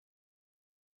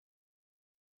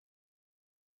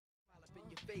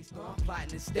Yo,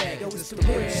 it's the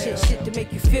real shit to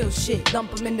make you feel shit.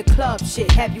 Lump 'em in the club, shit.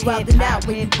 Have you out and out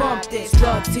when you bump this.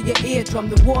 Drugs to your eardrum,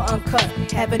 the war uncut.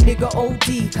 Have a nigga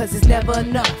OD, cause it's never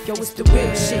enough. Yo, it's the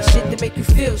real shit to make you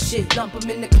feel shit. Lump 'em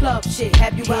in the club, shit.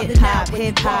 Have you out and out when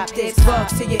you bump this.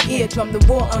 Drugs to your eardrum, the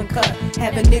war uncut.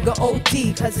 Have a nigga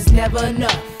OD, cause it's never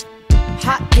enough.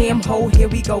 Hot damn hole, here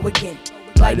we go again.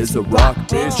 Light as a rock,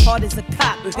 bitch. Hard as a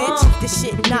cop, bitch. This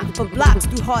shit knock for blocks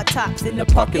through hard tops in the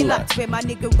parking lots where my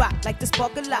nigga rock like the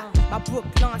sparkle lot. My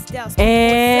Brooklyn style.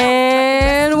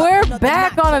 And we're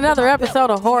back on another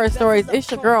episode of Horror Stories. It's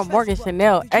your girl Morgan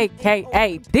Chanel,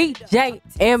 aka DJ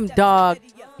M Dog.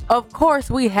 Of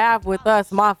course, we have with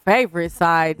us my favorite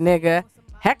side nigga,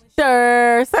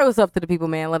 Hector. Say what's up to the people,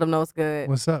 man. Let them know it's good.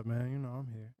 What's up, man? You know I'm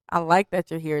here. I like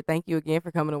that you're here. Thank you again for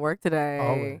coming to work today.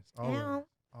 Always.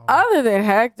 Other than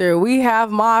Hector, we have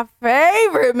my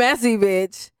favorite messy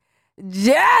bitch,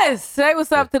 Jess. Say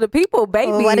what's up to the people,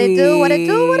 baby. What it do?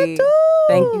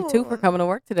 Thank you, too, for coming to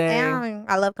work today.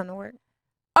 I love coming to work.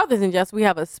 Other than Jess, we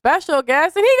have a special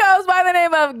guest, and he goes by the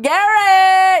name of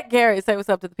Garrett. Garrett, say what's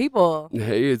up to the people.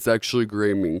 Hey, it's actually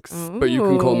Gray Minx, but you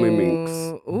can call me Minx.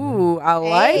 Ooh, I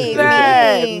like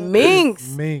that.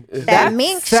 Minx. That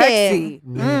Minx sexy.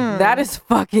 shit. That is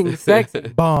fucking sexy.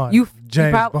 Bond.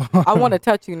 James Bond. I want to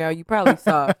touch you now. You probably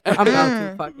saw. I'm about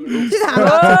to fucking.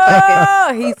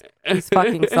 He's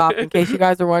fucking soft. In case you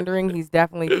guys are wondering, he's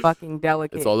definitely fucking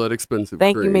delicate. It's all that expensive.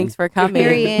 Thank you, cream. Minx, for coming.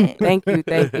 Period.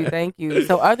 Thank you.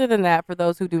 So other than that, for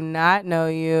those who do not know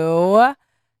you,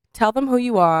 tell them who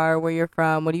you are, where you're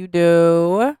from, what do you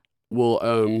do? Well,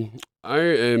 I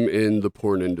am in the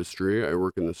porn industry. I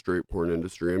work in the straight porn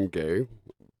industry. I'm gay,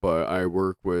 but I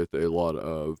work with a lot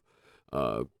of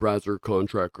browser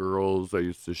contract girls. I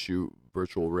used to shoot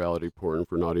virtual reality porn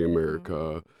for Naughty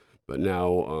America, but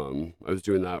now I was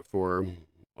doing that for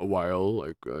a while,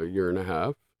 like a year and a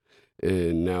half,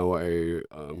 and now I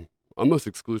almost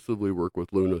exclusively work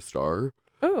with Luna Star.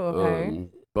 Oh, okay.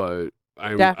 But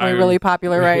I'm definitely really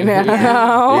popular right now.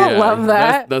 Yeah, Love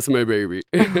that. That's my baby.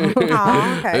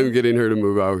 Aw, okay. I'm getting her to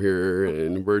move out here,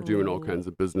 and we're doing all kinds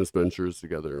of business ventures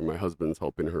together. My husband's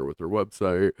helping her with her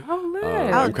website. Oh, lit.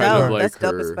 I'm kind of like That's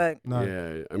dope her. as fuck. Nice.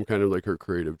 Yeah, I'm kind of like her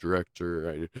creative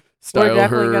director. I style We're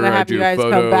definitely her. gonna I have do you guys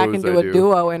photos, come back and do I a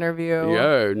duo interview.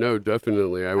 Yeah, no,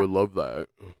 definitely. I would love that.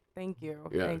 Thank you.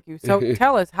 Yeah. Thank you. So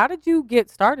tell us, how did you get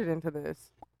started into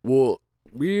this? Well,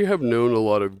 we have known a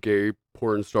lot of gay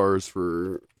porn stars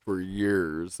for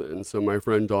years, and so my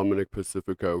friend Dominic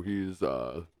Pacifico, he's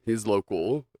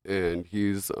local, and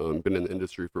he's been in the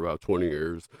industry for about 20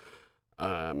 years.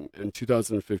 In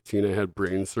 2015, I had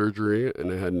brain surgery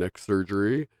and I had neck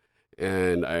surgery,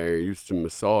 and I used to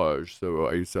massage. So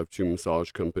I used to have 2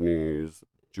 massage companies,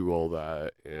 do all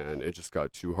that, and it just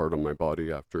got too hard on my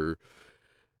body after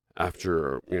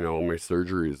all my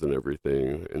surgeries and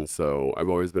everything. And so I've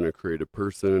always been a creative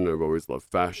person. I've always loved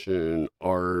fashion,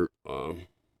 art, porn.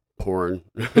 Porn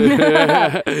is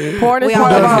We part all of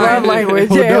love our porn. love language.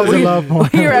 Who Yeah, doesn't love porn?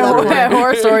 Here at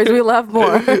Horror Stories, we love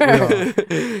porn.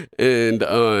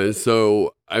 And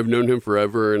so I've known him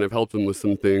forever, and I've helped him with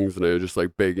some things, and I was just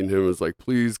like begging him. I was like,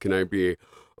 please, can I be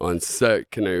on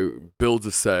set? Can I build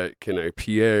a set? Can I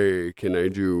PA? Can I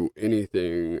do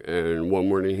anything? And one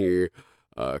morning he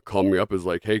called me up, is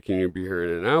like, hey, can you be here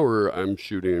in an hour? I'm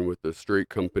shooting with a straight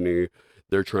company.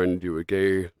 They're trying to do a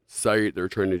gay site. They're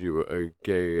trying to do a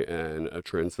gay and a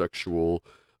transsexual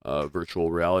virtual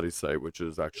reality site, which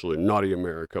is actually Naughty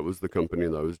America was the company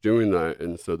that was doing that.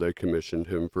 And so they commissioned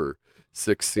him for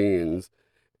 6 scenes,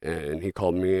 and he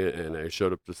called me, and I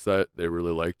showed up to set. They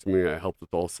really liked me. I helped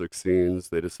with all 6 scenes.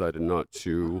 They decided not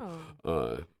to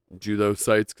do those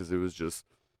sites because it was just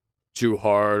too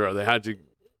hard, or they had to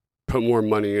put more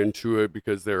money into it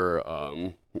because they're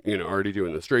already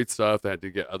doing the straight stuff. They had to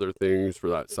get other things for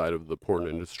that side of the porn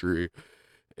industry,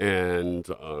 and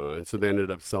so they ended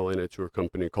up selling it to a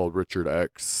company called Richard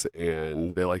X,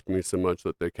 and they liked me so much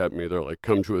that they kept me. They're like,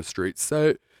 come to a straight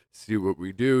set, see what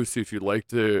we do, see if you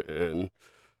liked it. And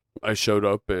I showed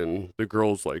up, and the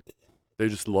girls, like, they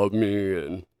just love me,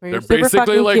 and You're they're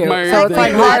basically like cute. my. So it's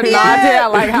like hard not to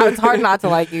like how it's hard not to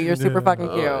like you. You're super fucking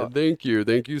cute.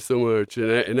 Thank you so much.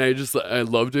 And I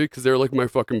loved it because they're like my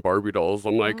fucking Barbie dolls.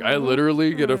 I'm like, I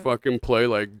literally get to fucking play,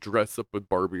 like, dress up with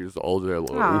Barbies all day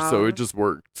long. So it just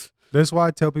worked. That's why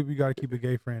I tell people you got to keep a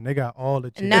gay friend. They got all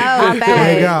the chicks. No, I'm They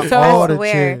bad. got all the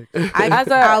chicks.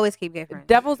 I always keep gay friends.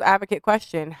 Devil's advocate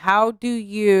question: how do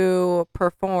you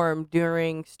perform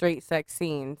during straight sex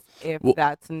scenes if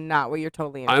that's not what you're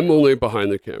totally into? I'm only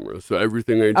behind the camera, so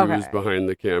everything I do is behind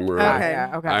the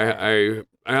camera. Okay.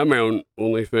 I have my own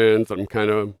OnlyFans I'm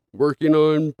kind of working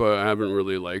on, but I haven't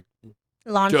really, like,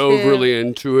 Launched dove it. really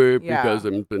into it Yeah. because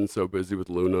I've been so busy with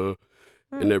Luna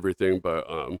and everything. But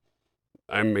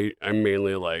I'm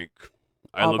mainly like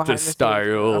I All love behind to the scenes.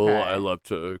 style. Okay. I love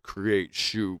to create,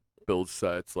 shoot, build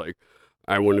sets. Like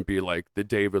I want to be like the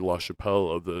David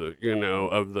LaChapelle of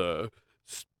the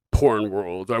porn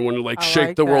world. I want to like I shake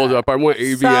like the world that. up. I want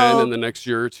AVN So- in the next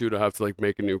year or two to have to like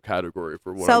make a new category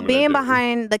for what. So I'm gonna being do.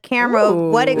 behind the camera,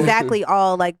 what Ooh. exactly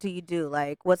all like do you do?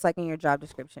 Like what's like in your job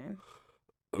description?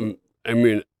 I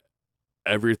mean,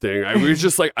 everything. I was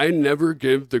just like, I never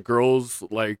give the girls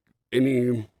like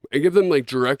any. I give them like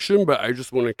direction, but I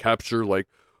just want to capture like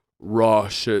raw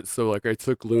shit. So like, I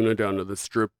took Luna down to the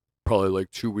strip probably like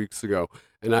 2 weeks ago,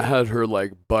 and I had her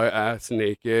like butt ass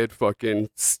naked, fucking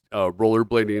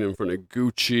rollerblading in front of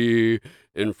Gucci,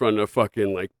 in front of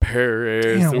fucking like Paris.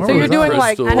 Damn, in where So front you're of was doing I?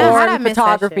 like Crystal. I know how porn I missed that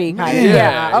photography shit. kind of. Yeah.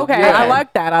 Yeah. Okay. Yeah. I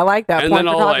like that. I like that. And porn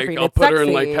then photography. I'll It's put her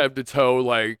in like sexy. head to toe,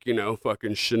 like, you know,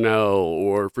 fucking Chanel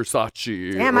or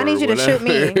Versace. Damn, I or need you to shoot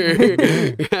me.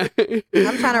 whatever.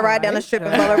 I'm trying to ride down the strip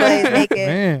and Alright. rollerblades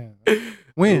naked.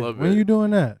 Man, love when it. you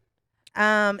doing that?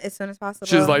 As soon as possible.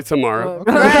 She's like tomorrow.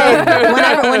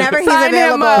 Right. Whenever he's Sign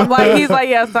him up. available. Like he's like,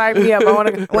 yeah, sign me up. I want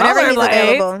to. Whenever he's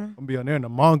available. I'm gonna be on there in the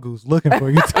mongoose looking for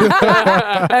you too.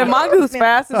 And Mongoose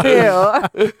fast as hell.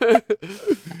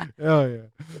 Hell yeah.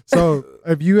 So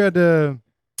if you had to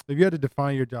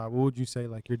define your job, what would you say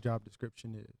like your job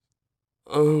description is?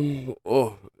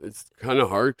 It's kind of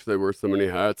hard because I wear so many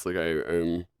hats. Like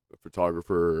I'm a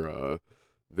photographer,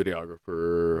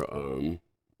 videographer,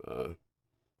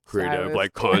 creative, Stylist.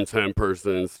 like content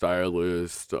person,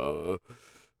 stylist.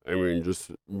 I mean,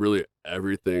 just really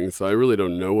everything. So I really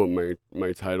don't know what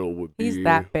my title would be. He's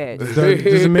that bitch.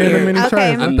 Just a man of many Okay.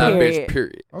 tribes. I'm that Period. bitch.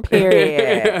 Period. Okay.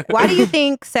 Period. Why do you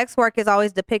think sex work is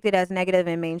always depicted as negative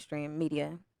in mainstream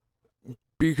media?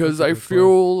 Because That's a I good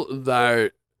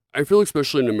feel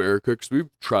especially in America, because we've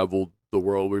traveled the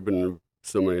world, we've been in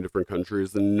so many different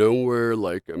countries, and nowhere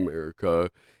like America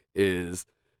is.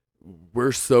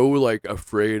 We're so like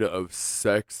afraid of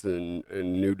sex and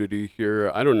nudity here.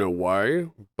 I don't know why,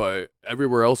 but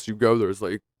everywhere else you go, there's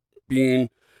like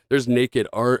there's naked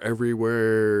art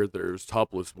everywhere. There's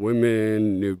topless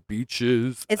women, nude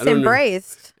beaches. It's I don't know.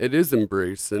 embraced. It is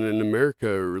embraced, and in America,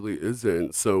 it really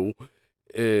isn't. So,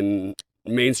 in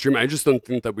mainstream, I just don't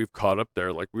think that we've caught up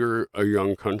there. Like, we're a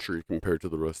young country compared to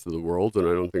the rest of the world, and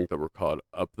I don't think that we're caught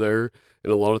up there.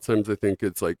 And a lot of times, I think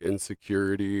it's like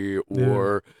insecurity,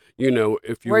 or you know,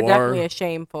 if you We're are, definitely a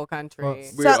shameful country.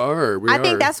 we So, are. I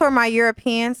think that's where my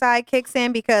European side kicks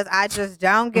in because I just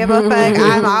don't give a fuck.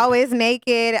 I'm always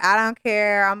naked. I don't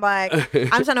care. I'm like,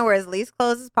 I'm trying to wear as least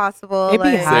clothes as possible. It be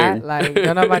Like, hot. Same. Like,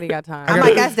 no, nobody got time. I'm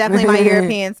like, that's definitely my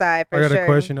European side for I got sure. a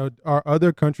question though. Are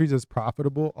other countries as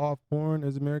profitable off porn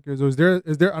as America is? Or is there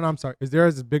and I'm sorry, is there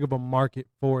as big of a market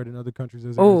for it in other countries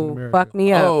as there is in Ooh, America? fuck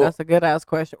me up. Oh. That's a good ass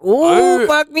question. Ooh,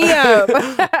 fuck me up.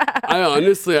 I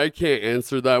honestly, I can't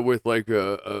answer that with like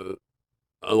a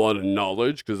lot of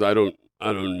knowledge because I don't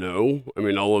know. I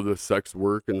mean, all of the sex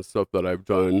work and stuff that I've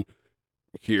done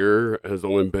here has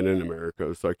only been in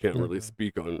America, so I can't really Okay.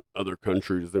 speak on other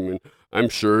countries. I mean, I'm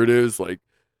sure it is like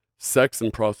sex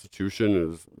and prostitution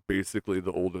is basically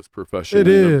the oldest profession It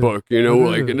in the is. book. You know, It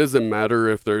like is. it doesn't matter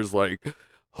if there's like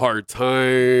hard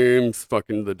times,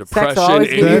 fucking the will depression, always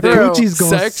get you That anything. through. Gucci's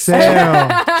gonna Sex.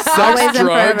 sell. Always Sex, and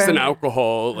drugs, forever. and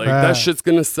alcohol, like that Facts. shit's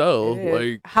gonna sell. It is.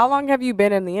 Like How long have you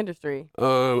been in the industry? a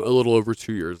little over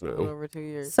 2 years A little now. over 2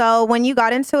 years. So when you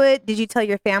got into it, did you tell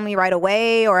your family right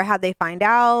away or how'd they find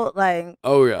out? Like,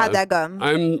 Oh yeah, how'd that go?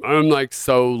 I'm like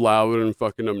so loud and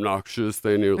fucking obnoxious.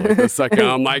 They knew like the second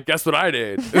I'm like, guess what I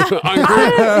did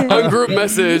on group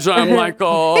message. I'm like,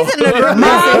 oh, He's in the group Mom,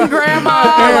 message. grandma,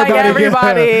 like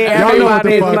Everybody, everybody. y'all know what the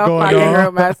Everybody's fuck in a going fucking on.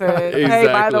 group message. Hey,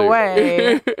 by the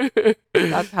way, Exactly.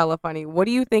 that's hella funny. What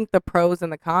do you think the pros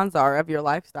and the cons are of your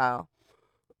lifestyle?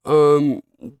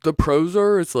 The pros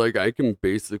are it's like I can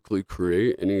basically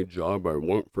create any job I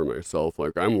want for myself.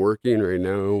 Like I'm working right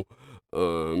now.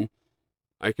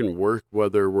 I can work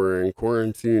whether we're in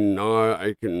quarantine, not.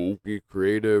 I can be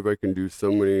creative. I can do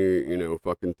so many,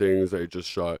 fucking things. I just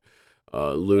shot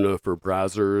Luna for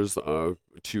Brazzers,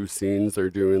 2 scenes. They're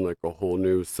doing like a whole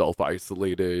new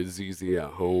self-isolated ZZ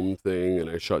at home thing, and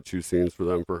I shot 2 scenes for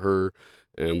them for her,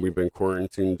 and we've been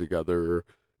quarantined together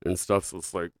and stuff. So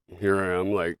it's like here I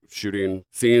am like shooting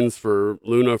scenes for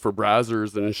Luna for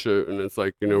Brazzers and shit, and it's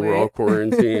like we're all Lit.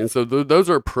 quarantined. So those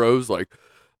are pros. Like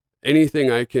anything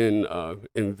I can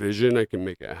envision, I can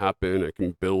make it happen. I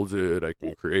can build it. I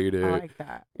can create it. I like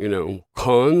that.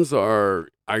 Cons are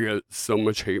I get so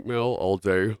much hate mail all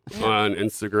day on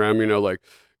Instagram. Like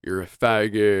you're a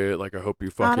faggot. Like, I hope you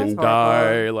fucking horrible.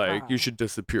 die. Like, you should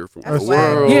disappear from the That's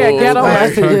whack. world. Yeah, ghetto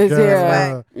Like, messages,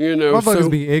 yeah. You know, Motherfuckers so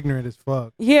be ignorant as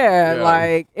fuck. Yeah, Yeah.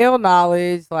 like ill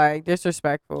knowledge, like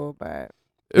disrespectful, but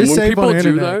and It's when safe people on the do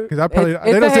internet that, because I probably it's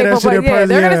they don't a say that hateful shit in place. Yeah, person.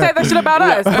 they're gonna yeah. say that shit about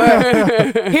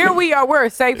us, but here we are. We're a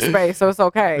safe space, so it's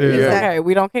okay. Yeah. It's okay.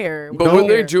 We don't care. We but don't when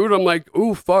they care. do it, I'm like,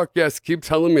 ooh, fuck, yes, keep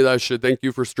telling me that shit. Thank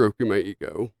you for stroking my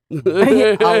ego.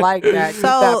 I like that. Keep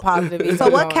that So, positive. ego so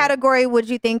what going. category would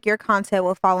you think your content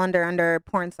will fall under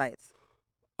porn sites?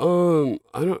 I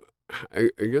don't. I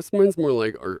guess mine's more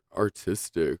like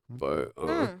artistic, but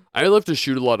Hmm. I love to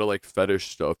shoot a lot of like fetish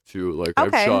stuff too. Like I've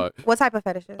Okay. shot. What type of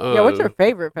fetishes? Yeah, what's your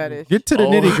favorite fetish? Get to the Oh.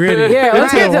 nitty gritty. Yeah,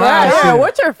 let's get to that. Yeah,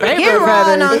 what's your favorite Get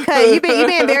raw and fetish? uncut. You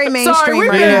being very mainstream Sorry, we've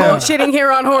right been now. bullshitting here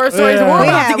on Horror Stories. Yeah. We're We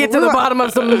about to have- get to the bottom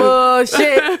of some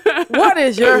bullshit. What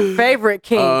is your favorite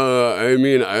kink? I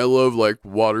mean, I love like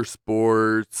water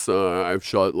sports. I've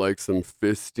shot like some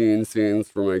fisting scenes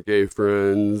for my gay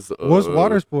friends. What's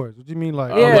water sports? What do you mean,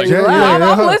 like? yeah, like-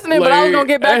 I'm listening, but I was gonna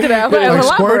get back to that. Like Elaborate.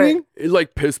 squirting?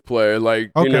 Like piss play, like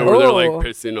Okay. you know, where they're like Ooh.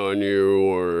 pissing on you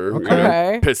or you Okay. know,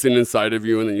 Okay. pissing inside of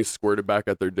you, and then you squirt it back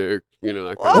at their dick. You know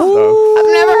that kind of Ooh, I've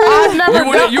never heard. I've of never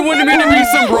stuff. done- You wanted me to be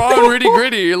some raw and nitty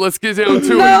gritty. Let's get down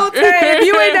to No, it. Tay,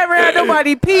 you ain't never had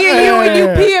nobody pee in you and you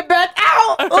pee it back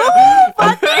out. Ooh,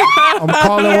 fuck yeah. I'm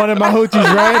calling one of my hoochies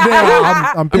right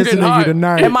now. I'm pissing getting at you hot.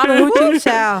 tonight. Am I the Ooh, hoochie?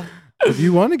 child. If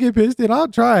you want to get pissed, then I'll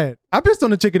try it. I pissed on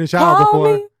the chick in the shower Call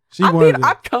before. me. She I wanted peed-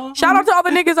 it. I- Shout out to all the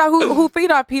niggas who feet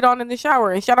I peed on in the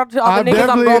shower, and shout out to all I the niggas I'm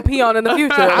definitely- gonna pee on in the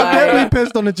future. I Like, definitely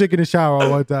pissed on the chick in the shower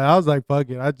one time. I was like, fuck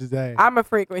it. I just, hey. I'm a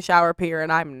frequent shower peer, and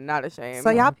I'm not ashamed. So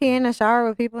y'all pee in the shower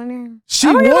with people in there? She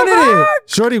I don't give a wanted it. fuck.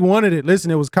 Shorty wanted it.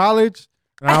 Listen, it was college.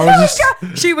 And I was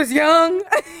just, She was young.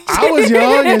 I was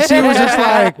young, and she was just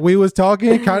like, we was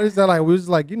talking, kind of like, we was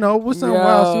like, you know, what's something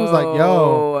wild? She was like,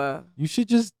 yo, you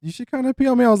should kind of pee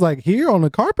on me. I was like, here on the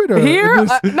carpet or Here,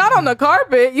 Just not on the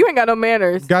carpet. You ain't got no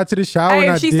manners. got to the shower Hey,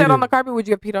 and I if she did said it. on the carpet, would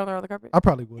you have peed on her on the carpet? I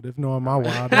probably would if knowing my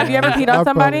wild. Have you ever ass. peed on I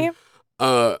somebody?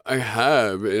 probably- I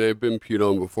have, and I've been peed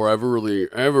on before. I have a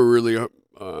really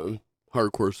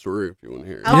hardcore story if you want to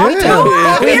hear. Oh, we Yeah. do.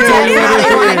 Yeah. We do.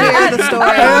 I want to hear the story.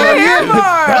 Hell yeah.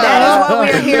 That is what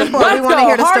we are here for. Let's We want to go.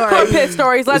 hear the Hardcore story. pit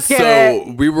stories. Let's get so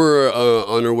it. we were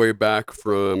on our way back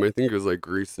from, I think it was like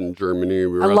Greece and Germany.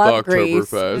 We were I at love the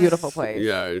Greece. Oktoberfest. Beautiful place.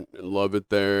 Yeah, I love it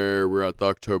there. We were at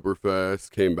the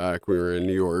Oktoberfest. Came back. We were in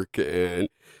New York, and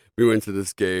we went to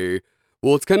this gay.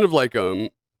 Well, it's kind of like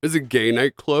it's a gay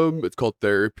nightclub. It's called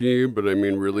Therapy, but I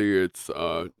mean, really, it's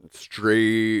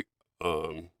straight,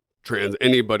 trans,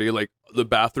 anybody. Like the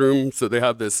bathroom. So they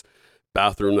have this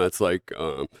bathroom that's like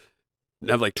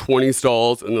they have like 20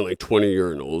 stalls and then like 20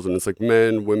 urinals, and it's like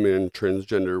men, women,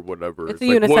 transgender, whatever. It's a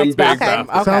like unisex one big bathroom.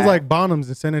 bathroom. Sounds Okay. like Bonhams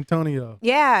in San Antonio.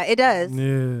 Yeah, it does. Yeah.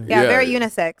 Yeah, Yeah. very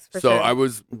unisex for So sure. I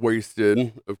was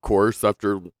wasted, of course,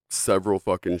 after several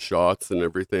fucking shots and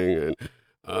everything.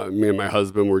 And me and my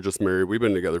husband were just married. We've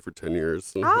been together for 10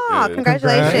 years. Oh, And-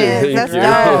 congratulations. Thank That's you.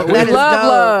 dope. We That is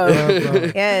love dope.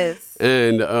 love. Yes.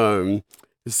 And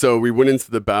so we went into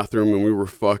the bathroom and we were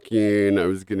fucking. I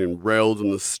was getting railed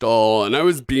in the stall, and I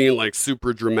was being like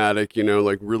super dramatic, you know,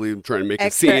 like really trying to make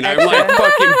Extra, a scene. I'm extra. like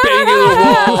fucking banging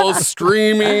the walls,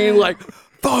 screaming like,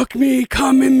 "Fuck me,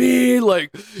 come in me!"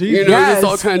 Like you know, just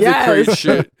all Yes, kinds yes. of crazy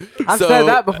shit. I've So- said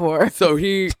that before. So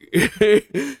he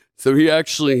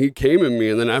he came at me,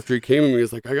 and then after he came at me,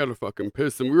 he's like, I gotta fucking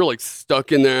piss. And we were like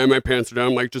stuck in there, and my pants are down.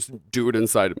 I'm like, just do it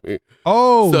inside of me.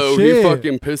 Oh, So shit. he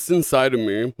fucking pissed inside of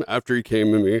me after he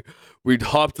came at me. We'd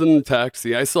hopped in the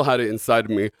taxi. I still had it inside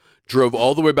of me. Drove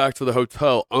all the way back to the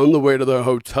hotel. On the way to the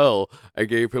hotel, I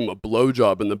gave him a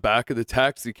blowjob in the back of the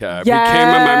taxi cab. He came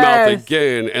in my mouth Yes.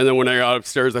 again, and then when I got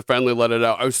upstairs, I finally let it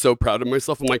out. I was so proud of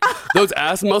myself. I'm like, those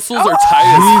ass muscles are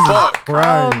tight as fuck.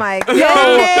 Oh my Yo,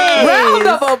 goodness. round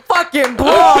of a fucking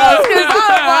applause. 'Cause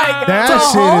I'm like, That to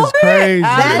shit hold is it? crazy.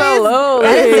 Absolutely.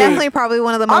 That is definitely probably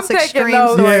one of the most I'm taking extreme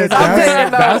those. stories. Yeah, I'm I've taking heard.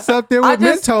 those. that's up there I with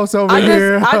just- Mentos over I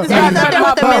here. just got That's up back there my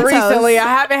with the butt Mentos. recently. I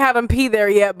haven't had him pee there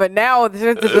yet, but now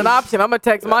since it's an option, I'm gonna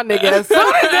text my nigga as soon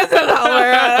as this is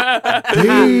over.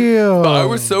 Damn. But I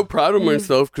was so proud of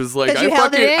myself because, like, 'Cause I you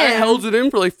held it fucking I in. held it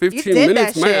in for like 15 did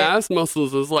minutes. that My shit. ass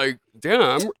muscles was like,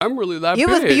 damn, I'm really that You've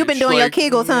bitch. been doing like,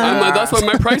 your Kegels, huh? I'm like, that's why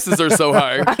my prices are so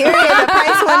high. Period. The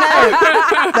price went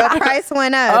up. The price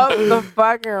went up. Up the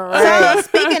fucking right. So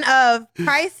speaking of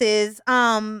prices,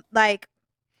 like,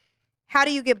 how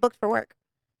do you get booked for work?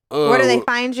 Where do they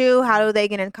find you? How do they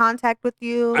get in contact with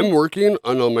you? I'm working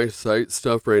on all my site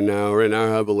stuff right now. Right now, I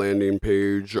have a landing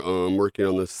page. Working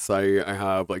on the site. I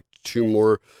have like 2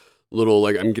 more little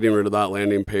like I'm getting rid of that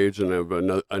landing page and I have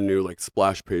a new like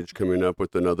splash page coming up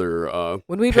with another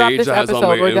when we drop page this that has all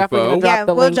episode, my we're definitely info. gonna drop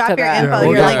the we'll link drop to your that. info. We'll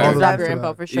your drop link all and the stuff. your to info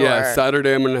that. for sure. Yeah,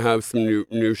 Saturday I'm gonna have some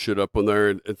new shit up on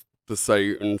there. The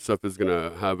site and stuff is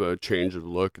gonna have a change of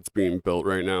look. It's being built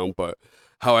right now, but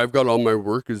how I've got all my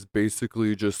work is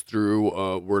basically just through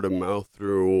word of mouth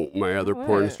through my other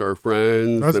porn star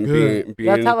friends. That's and good.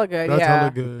 That's hella good. That's yeah.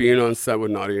 hella good. being on set with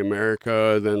Naughty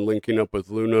America, then linking up with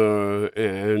Luna,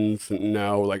 and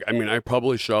now like I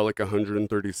probably shot like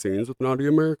 130 scenes with Naughty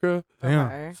America. Damn.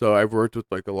 Okay. So I've worked with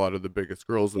like a lot of the biggest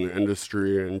girls in the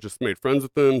industry and just made friends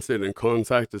with them, stayed in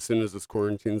contact. As soon as this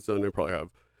quarantine's done, I probably have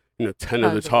 10 of the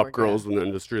Tons of top work, girls in the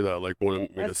industry that like want me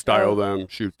to That's style dope. them,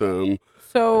 shoot them,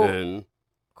 So, and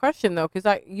question though,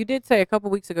 because you did say a couple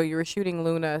weeks ago you were shooting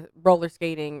Luna roller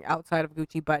skating outside of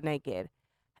Gucci butt naked.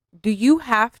 Do you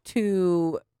have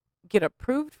to get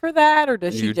approved for that, or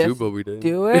does she just but we didn't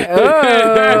do it?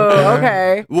 Oh,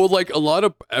 okay. Well, like a lot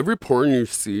of every porn you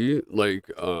see, like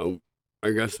I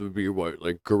guess it would be what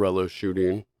like guerrilla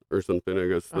shooting or something. I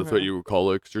guess that's what Okay. you would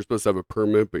call it. Because you're supposed to have a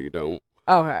permit, but you don't.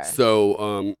 Okay.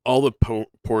 So all the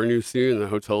porn you see in the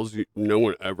hotels, no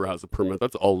one ever has a permit.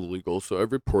 That's all illegal. So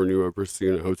every porn you ever see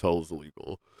in a hotel is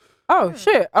illegal. Oh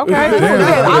shit. Okay. Damn, I Cool. didn't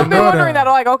I've been know wondering that.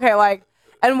 that. Like, okay, like,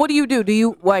 and what do you do? Do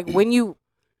you like when you?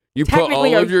 You put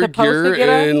Technically, all are of you your supposed to gear get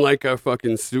a- in like a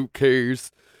fucking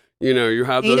suitcase. You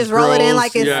have You those just roll it in girls-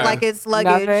 like it's yeah. like it's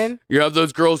luggage. Nothing. You have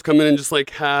those girls come in in just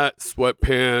like hats,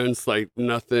 sweatpants, like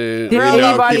nothing. Did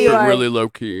anybody, keep it like- really low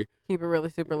key. Keep it really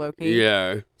super low key.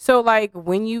 Yeah. So like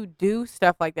when you do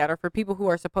stuff like that, or for people who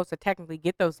are supposed to technically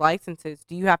get those licenses,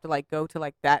 do you have to like go to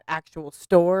like that actual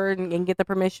store and get the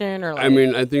permission, or like? I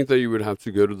mean, I think that you would have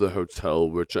to go to the hotel,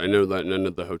 which I know that none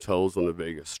of the hotels on the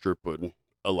Vegas Strip would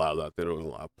allow that. They don't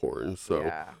allow porn. So,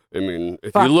 yeah. I mean,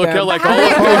 if Fuck you look them. at like How all do they,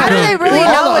 how do they really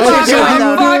know what Fuck you're doing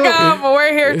them. though? Fuck 'em.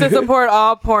 We're here to support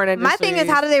all porn industries. My thing is,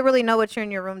 how do they really know what you're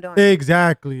in your room doing?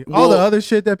 Exactly. All the Well- other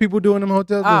shit that people do in them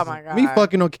hotels. Oh listen, my God. Me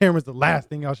fucking on camera is the last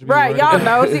thing y'all should be Right, worried y'all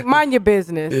about. know. See, mind your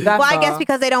business. That's Well, I guess all.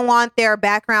 because they don't want their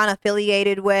background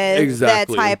affiliated with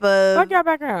Exactly. that type of. Fuck y'all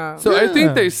background. So I Yeah.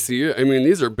 think they see it. I mean,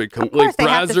 these are big course companies, like they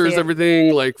have to see Brazzers, it.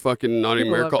 everything, like fucking Naughty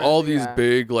People America, love all Brazzers, these yeah.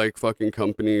 big like fucking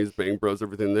companies, Bang Bros,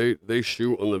 everything. They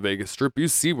shoot on the Vegas Strip. You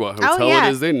see what hotel yeah.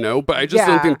 it is. They know, but I just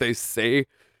don't Yeah. think they say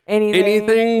anything.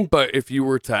 anything. But if you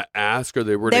were to ask or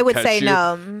they were They to would catch say you,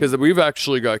 no. because we've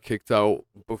actually got kicked out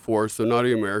before. So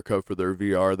Naughty America for their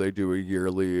VR, they do a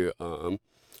yearly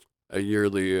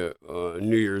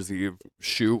New Year's Eve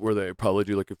shoot where they probably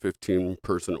do like a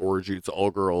 15-person orgy. It's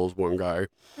all girls, one guy.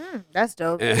 That's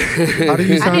dope. How do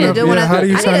you I sign need to up? do one Yeah, of how do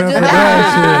you I need sign to up do for that.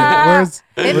 that shit? It's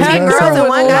Where's big that girls sign and up?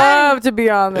 one guy. Love to be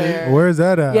on there. Where's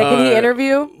that at? Yeah, can he Uh,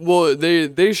 interview? Well,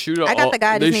 they shoot it I got all. the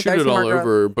guy, I They just need shoot it 13 all more girls.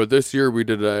 over. But this year we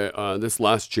did this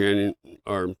last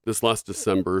this last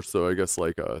December. So I guess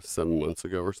like 7 months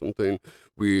ago or something.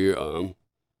 We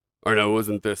or no, it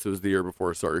wasn't this. It was the year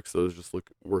before. Sorry, because I was just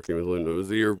working with Linda. It was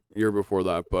the year before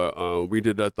that. But we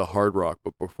did at the Hard Rock.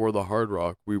 But before the Hard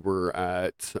Rock, we were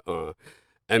at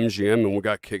MGM and we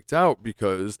got kicked out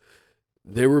because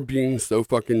they were being so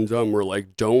fucking dumb. We're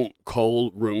like, don't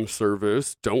call room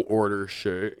service, don't order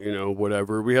shit,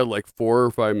 whatever. We had like 4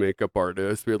 or 5 makeup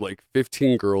artists. We had like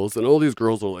 15 girls, and all these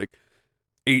girls are like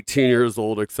 18 years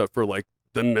old, except for like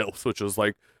the MILFs, which was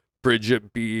like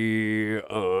Bridget B.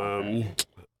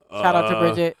 Shout out to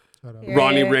Bridget. Shut up. Yeah.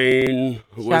 Ronnie Rain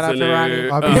was Shout out in to Ronnie.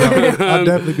 it. I'll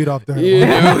definitely beat off that. You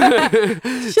one.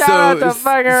 know? Shout out to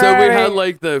fucking So we had Ronnie.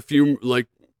 like the few like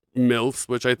MILFs,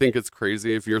 which I think it's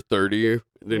crazy. If you're 30,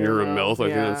 then you're a MILF. I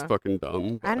think that's yeah. fucking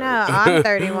dumb. I but- know. I'm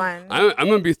 31. I'm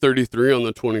gonna be 33 on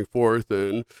the 24th,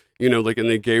 and like in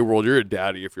the gay world, you're a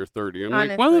daddy if you're 30. I'm like,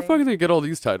 why the Honestly. fuck do they get all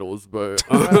these titles? But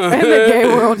In the gay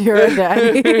world, you're a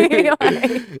daddy.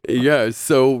 Like, yeah,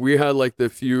 so we had like the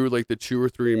 2 or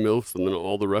 3 MILFs, and then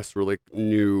all the rest were like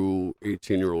new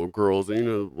 18-year-old girls.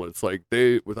 And it's like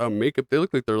they without makeup, they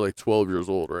look like they're like 12 years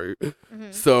old, right?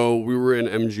 Mhm. So we were in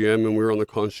MGM and we were on the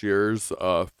concierge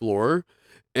floor,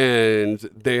 and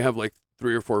they have like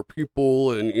 3 or 4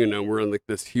 people, and we're in like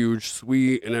this huge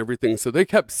suite and everything. So they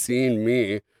kept seeing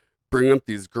me bring up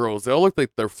these girls. They all look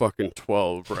like they're fucking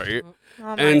 12, right?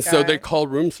 Oh my And so they God.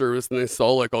 called room service and they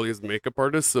saw like all these makeup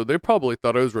artists. So they probably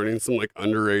thought I was running some like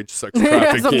underage sex Some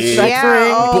trafficking. sex Yeah,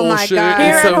 ring. oh my bullshit. God.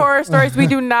 Here So- at Horror Stories, we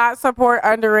do not support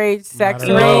underage sex Not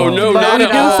rings. at all. No, but not we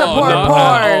at do all. support Not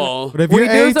porn. at all. But if We you're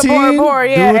do 18, support porn,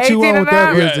 yeah, do what you 18 want and with that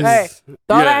up. business. Hey,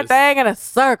 throw that Yes. thing in a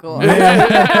circle. No, and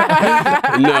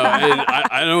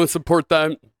I don't support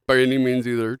that. by any means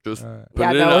either. Just Alright.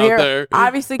 putting it out there.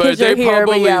 Obviously, But because you're they here,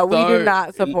 but probably yeah, we do thought-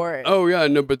 not support. Oh yeah,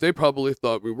 no, but they probably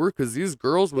thought we were, because these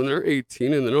girls, when they're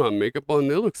 18 and they don't have makeup on,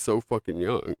 they look so fucking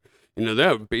young. You know, they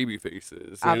have baby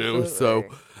faces. You know, so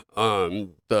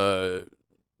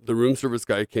the room service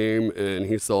guy came and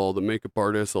he saw the makeup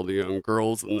artist, all the young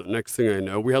girls, and the next thing I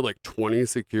know, we had like 20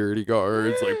 security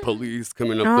guards, like police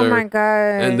coming up Oh there. my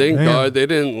god. And thank Damn. God they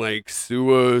didn't like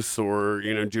sue us or,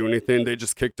 you know, do anything. They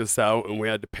just kicked us out and we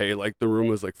had to pay, like, the room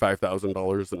was like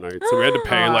 $5,000 a night. So we had to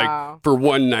pay like Wow. for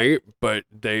one night, but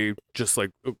they just like,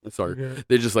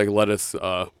 they just like let us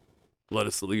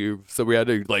leave. So we had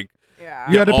to like,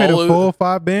 Yeah. You had to pay the all of- full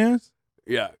 5 bands?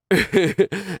 yeah.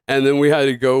 And then we had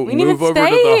to go We need move to over to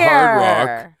stay the here. Hard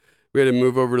Rock. We had to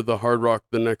move over to the Hard Rock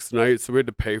the next night. So we had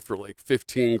to pay for like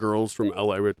 15 girls from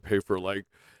LA. We had to pay for like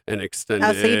an extended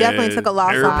Oh, so you definitely took a loss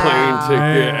on airplane that.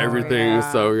 ticket, Wow. everything.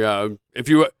 Yeah. So yeah, if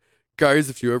you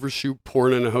ever shoot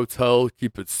porn in a hotel,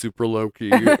 keep it super low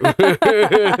key.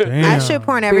 I Damn. shoot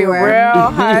porn Be everywhere.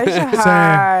 real hush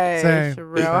hush. Same.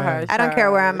 Real Same. hush. I don't care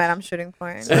where I'm hush. at. I'm shooting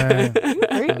porn. Same.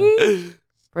 Freaky.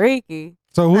 Freaky.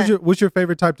 So what's your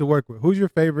favorite type to work with? Who's your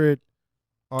favorite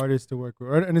artist to work with?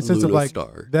 Or in the sense of Luna like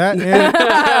Star. that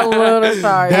and Luna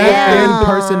Star. that Yeah. and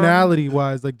personality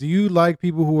wise, like do you like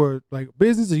people who are like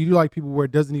business, or you like people where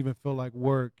it doesn't even feel like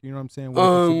work? You know what I'm saying?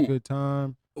 Where it's a good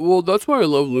time. Well, that's why I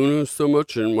love Luna so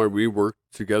much and why we work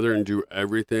together and do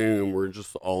everything. And we're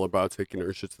just all about taking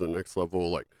our shit to the next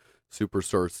level, like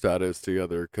superstar status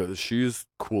together, because she's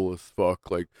cool as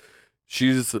fuck. Like,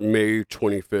 she's May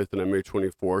 25th and I'm May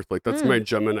 24th. Like, that's my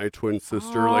Gemini twin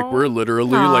sister. Like, we're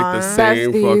literally like the Aw.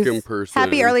 same Besties. fucking person.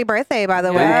 Happy early birthday, by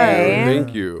the Yeah. way.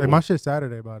 Thank you. Like my shit's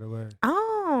Saturday, by the way. Oh.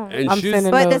 And I'm she's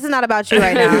sending But notes. this is not about you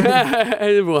right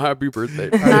now. well, happy birthday.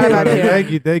 Not about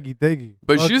you. Thank you.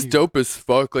 But Fuck she's you. dope as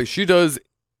fuck. Like, she does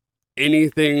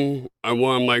anything I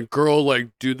want. I'm like, girl, like,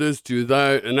 do this, do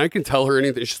that. And I can tell her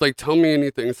anything. She's like, tell me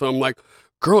anything. So I'm like,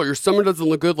 girl, your stomach doesn't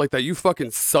look good like that. You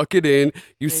fucking suck it in.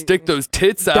 You stick those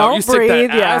tits out. Don't You stick breathe,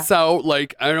 that yeah. ass out.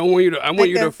 Like, I don't want you to, I want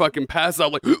you to this. fucking pass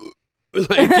out. Like,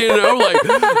 like, you know,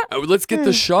 like, let's get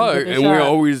the shot. Get the And we shot.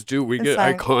 always do. We It's get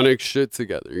like- iconic shit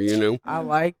together, you know? I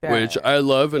like that. Which I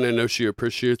love, and I know she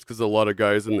appreciates, because a lot of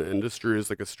guys in the industry is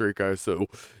like a straight guy, so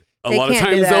a They lot of can't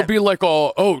do times they'll that. be like,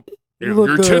 oh, You look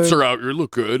your tits good. are out, you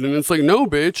look good, and it's like, no,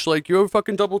 bitch, like, you have a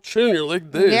fucking double chin, you're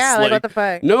like this. Yeah, like what the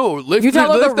fuck? No, lift, You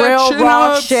tell her the lift that real chin raw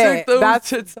up, shit. stick those That's-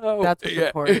 tits out. that's what's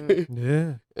important.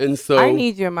 Yeah. And so I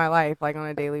need you in my life, like on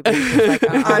a daily basis. Like,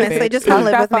 Honestly, bitch, just come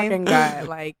fuck live that with me. fucking guy.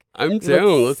 Like, I'm look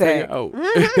down. Let's hang sick. out.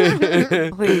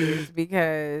 please,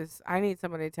 because I need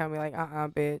somebody to tell me, like,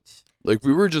 bitch, Like,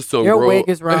 we were just on your World... wig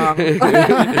is wrong. We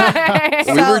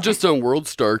So- were just on World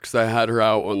Star because I had her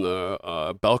out on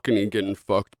the balcony getting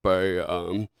fucked by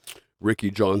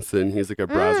Ricky Johnson. He's like a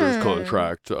Brazzers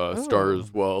contract star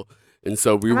as well. And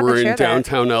so we I'm about were to in share that.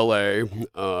 downtown LA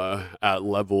at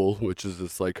Level, which is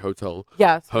this like hotel.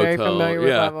 Yes, very Hotel, familiar with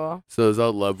yeah. Level. So it was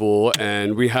at Level,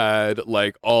 and we had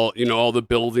like all the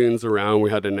buildings around. We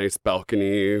had a nice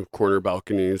balcony, corner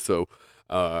balcony. So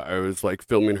I was like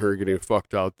filming her getting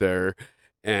fucked out there.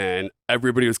 And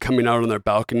everybody was coming out on their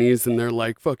balconies and they're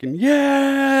like fucking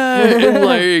yeah and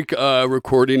like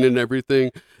recording and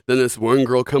everything. Then this one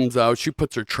girl comes out, she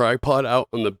puts her tripod out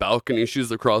on the balcony,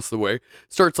 she's across the way,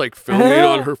 starts like filming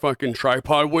on her fucking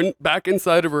tripod, went back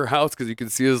inside of her house because you can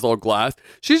see it's all glass.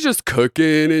 She's just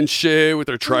cooking and shit with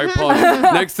her tripod.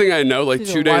 Next thing I know, like She's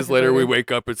 2 been days watching later, we TV.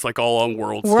 wake up, it's like all on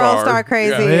World World Star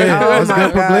crazy. Yeah, Oh that's my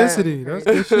good God. publicity. That's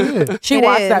good shit. She It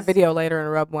watched that is. video later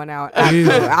and rubbed one out.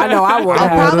 Yeah. I know I would I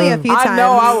have. Probably a would've. few times. I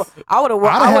know I would have.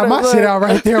 I'd have my shit out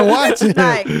right there watching.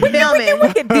 Like, filming.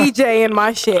 Look at DJ in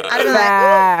my shit. I'd be like,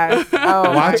 Fast. Oh,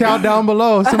 my Watch out God. down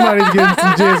below. Somebody's getting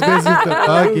some jizz business to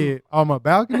fuck it. On my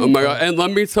balcony? Oh my god! And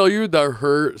let me tell you that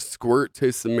her squirt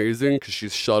tastes amazing because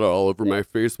she's shot it all over my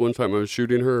face. One time I was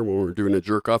shooting her when we were doing a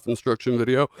jerk off instruction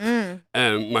video,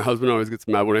 and my husband always gets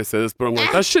mad when I say this, but I'm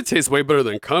like, that shit tastes way better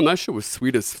than cum. That shit was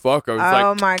sweet as fuck. I was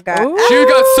Oh like, my God. Ooh. she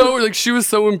got so like she was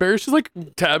so embarrassed. She's like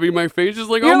tabbing my face. She's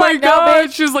like, You're oh my like, no, god.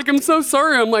 bitch. She's like, I'm so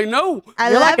sorry. I'm like, no. I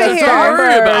You're love like it a here. Don't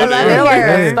worry about I it. love You're it like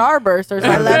here. a starburst or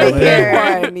something. I love it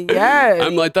here. One. Yes.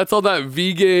 I'm like, that's all that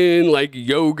vegan, like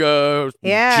yoga,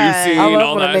 Yeah. juicing, I love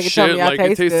all when a that nigga tell shit. me I Like it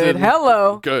taste tasted good.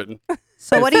 Hello. good.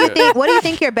 So what do you think? What do you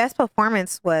think your best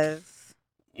performance was?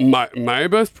 My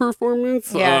best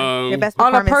performance? Yeah, your best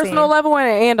On a performance. personal level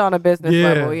and on a business Yeah.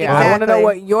 level. Yeah. I want to know Exactly.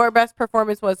 what your best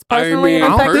performance was I personally. mean,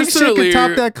 and I don't think effectively. she can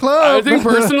top that club. I think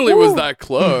personally was that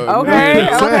club. Okay, you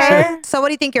know? okay. So what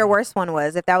do you think your worst one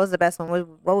was? If that was the best one,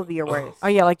 what would be your worst? Oh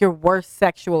yeah, like your worst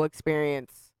sexual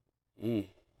experience. Mm.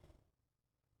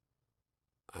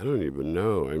 I don't even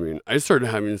know. I mean, I started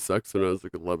having sex when I was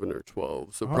like 11 or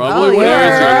 12. So Oh, probably when you're I an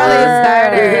early was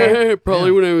younger. starter.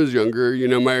 Probably when I was younger. You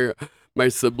know, my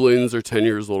siblings are 10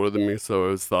 years older than me, so I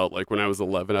always thought like when I was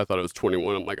 11, I thought I was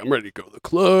 21. I'm like, I'm ready to go to the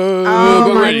club. Oh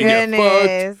I'm my ready to get fucked.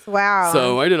 goodness! Wow.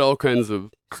 So I did all kinds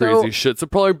of crazy shit. So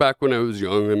probably back when I was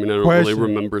young. I mean, I don't really Question.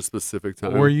 remember a specific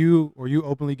time. Were you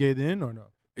openly gay then or no?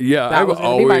 Yeah, That was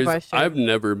gonna be my question. I've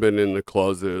never been in the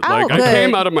closet. Oh, Like, I good.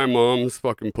 came out of my mom's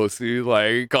fucking pussy,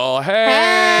 like, oh,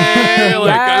 hey, Hey.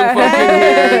 like, I'm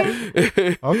fucking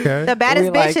here. Okay. The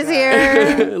baddest We like bitch is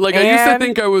that. here. Like, I used to And-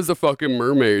 think I was a fucking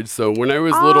mermaid. So when I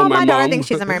was Oh, little, my daughter mom thinks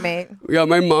she's a mermaid. Yeah,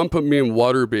 my mom put me in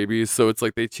water babies. So it's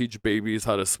like they teach babies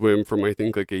how to swim from, I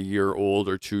think, like a year old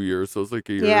or 2 years. So it's like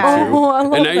a year Yeah. or two. Oh, I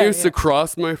love And I that, used to yeah.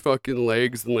 cross my fucking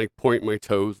legs and like point my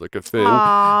toes like a fin.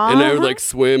 Aww. And I would like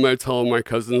swim. I tell my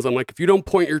cousins, I'm like, if you don't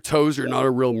point your toes, you're not a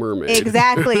real mermaid.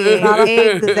 Exactly. Exactly.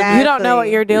 You don't know what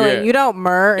you're doing. Yeah. You don't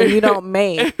murr and you don't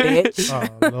make, bitch.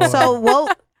 Oh, Lord. So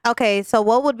what? Okay, so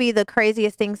what would be the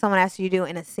craziest thing someone asked you to do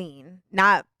in a scene?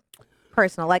 Not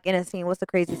personal, like in a scene. What's the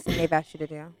craziest thing they've asked you to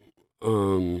do?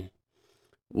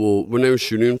 Well, when I was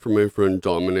shooting for my friend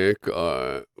Dominic,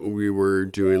 we were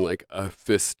doing like a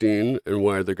fisting, and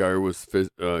while the guy was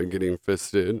getting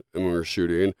fisted, and we were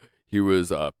shooting, he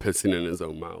was pissing in his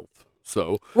own mouth.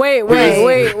 So Wait.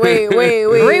 Rewind.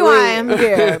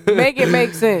 Yeah, make it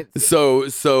make sense.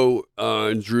 So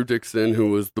Drew Dixon,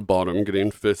 who was the bottom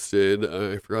getting fisted,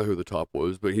 I forgot who the top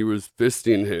was, but he was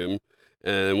fisting him,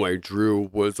 and like Drew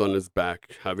was on his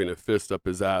back having a fist up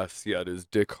his ass. He had his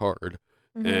dick hard,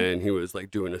 and he was like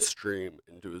doing a stream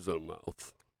into his own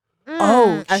mouth.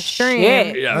 Oh, a stream.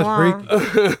 shit. Yeah. Wow.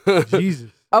 freaky.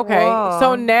 Jesus. Okay, so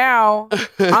Whoa. now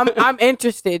I'm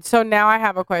interested. So now I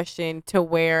have a question to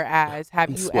whereas have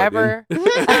I'm you sweating. ever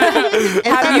It's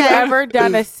have you okay. ever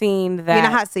done a scene that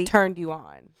hot seat. turned you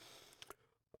on?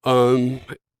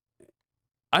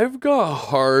 I've got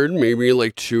hard maybe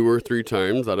like 2 or 3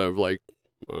 times out of like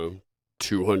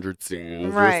 200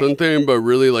 scenes Right. or something, but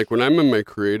really like when I'm in my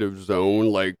creative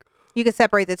zone, like You can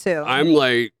separate the two. I'm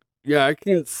like, yeah, I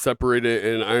can separate it,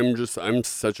 and I'm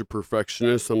such a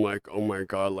perfectionist. I'm like, oh my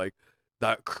god, like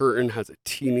that curtain has a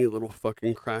teeny little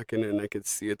fucking crack in it, and I can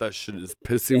see it. That shit is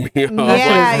pissing me off.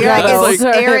 Yeah, you're that's like, it's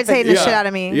like- irritating the Yeah. shit out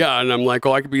of me. Yeah, and I'm like,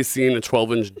 oh, I could be seeing a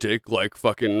 12-inch dick like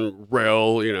fucking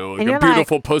rail, you know, like And a you're like-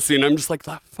 beautiful pussy, and I'm just like,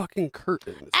 that fucking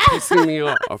curtain is pissing me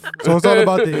off. So it's all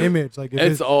about the image. Like if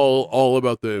It's all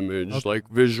about the image. Okay. Like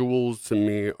visuals to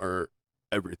me are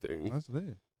everything. That's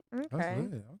lit. That's Okay.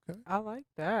 lit. Okay. I like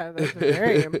that. That's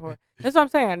very important. That's what I'm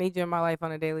saying. I need you in my life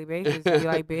on a daily basis. To be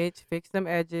like, bitch, fix them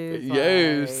edges.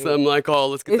 Yes, like- I'm like, oh,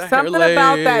 let's get It's the hair something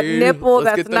about that laid. nipple Let's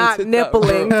that's get them not tits out,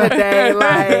 nippling bro. today.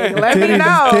 Like, let me Titties is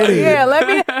know. titty. Yeah, let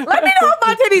me know if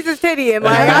my titties is tittying.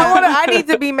 Like, I need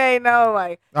to be made know.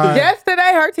 Like, All right.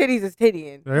 yesterday her titties is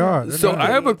tittying. They are. They're So nice.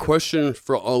 I have a question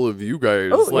for all of you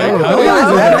guys. Ooh, like, yeah. how, Oh, I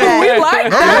love that. We like Okay,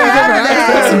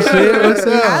 that. come on, some shit. What's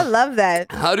up? I love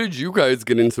that. how did you guys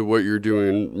get into what you're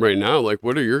doing right now? Like,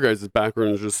 what are your guys'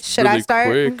 backgrounds? Just Should I really start?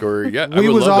 quick, or yeah, I We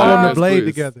would was love all that, on the guys, blade please.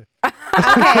 together. Okay.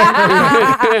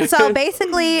 So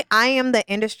basically, I am the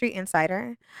industry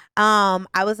insider.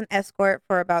 I was an escort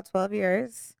for about 12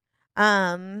 years.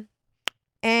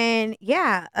 And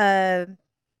yeah,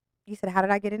 you said, how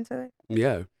did I get into it?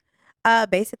 Yeah.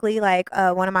 Basically, like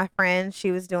one of my friends,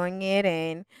 she was doing it,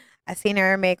 and I seen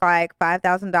her make like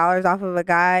 $5,000 off of a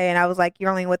guy, and I was like, "You're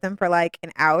only with him for like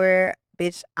an hour,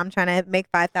 bitch. I'm trying to make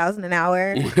 5,000 an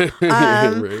hour."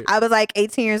 Right. I was like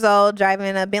 18 years old,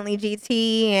 driving a Bentley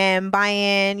GT and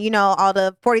buying, you know, all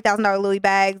the $40,000 Louis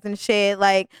bags and shit.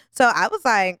 Like, so I was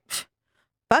like,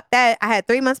 fuck that. I had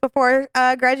 3 months before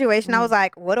graduation. I was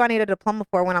like, what do I need a diploma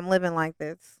for when I'm living like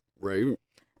this? Right.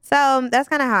 So that's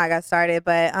kind of how I got started.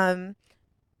 But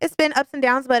it's been ups and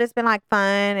downs, but it's been like fun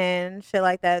and shit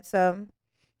like that. So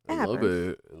it I love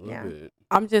happens. it. I love Yeah. it.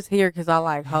 I'm just here because I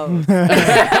like hoes.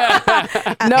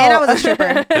 And I was a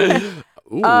stripper.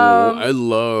 Ooh, I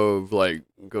love like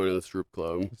going to the strip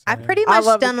club. I've pretty I much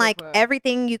love the done strip like club.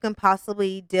 everything you can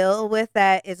possibly deal with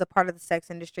that is a part of the sex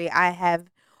industry. I have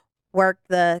worked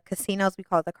the casinos, we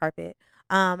call it the carpet.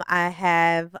 I've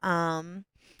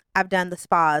done the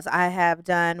spas. I have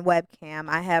done webcam.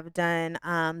 I have done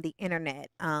the internet.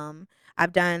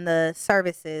 I've done the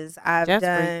services. I've Just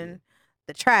done freaky.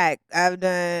 the track. I've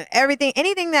done everything,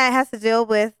 anything that has to deal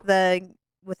with the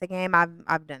game.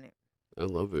 I've done it. I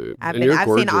love it. I've And been- you're I've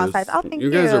gorgeous. seen all sides. Oh, thank you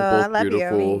guys you. are I both love you.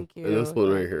 beautiful. Thank And this you.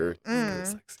 one right here. Mm.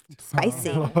 Sexy.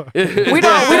 spicy. We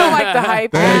don't like the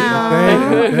hype.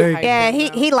 Yeah,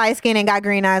 he light skinned and got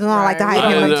green eyes. We don't like to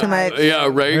hype him up too much. Yeah,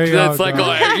 right. That's like,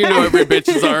 every bitch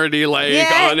is already like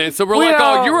on it. So we're like,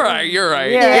 oh, you're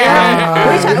right.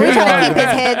 Yeah. We try to keep his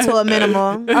head to a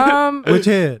minimum. Which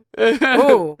head?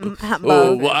 Ooh.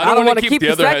 Well, I don't want to keep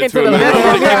the other head to a minimum.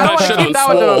 I don't want to keep that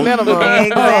one to a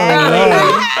minimum.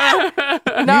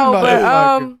 Exactly. No,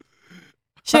 but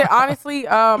shit, honestly,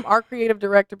 our creative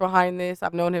director behind this,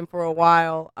 I've known him for a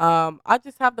while. I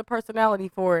just have the personality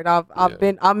for it.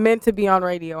 I'm meant to be on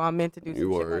radio. I'm meant to do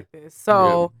some shit like this.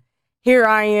 So here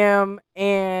I am,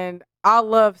 and I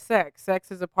love sex.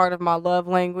 Sex is a part of my love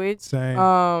language.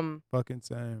 Same. Fucking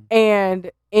same.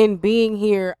 And in being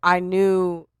here, I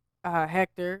knew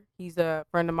Hector. He's a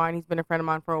friend of mine. He's been a friend of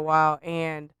mine for a while,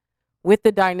 and with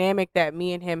the dynamic that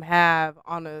me and him have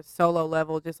on a solo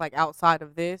level, just like outside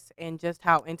of this, and just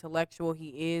how intellectual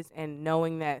he is, and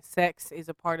knowing that sex is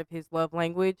a part of his love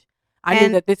language, I knew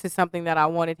that this is something that I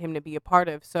wanted him to be a part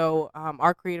of. So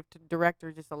our creative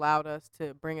director just allowed us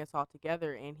to bring us all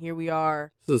together, and here we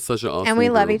are. This is such an awesome and we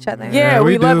love group. each other. Yeah,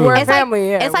 we love. We're a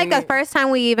family. It's like the first time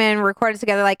we even recorded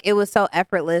together. Like it was so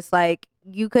effortless. Like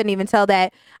you couldn't even tell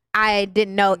that I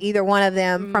didn't know either one of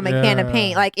them from a can of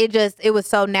paint. Like it was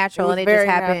so natural, and it just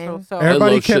happened. So.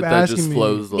 Everybody kept shit asking that just me.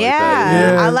 flows like Yeah.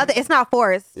 that. I love it. It's not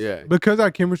forced. Yeah. Because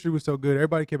our chemistry was so good,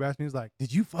 everybody kept asking me, "Was like,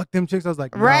 did you fuck them chicks?" I was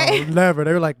like, "No, Right. never."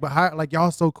 They were like, "But how, like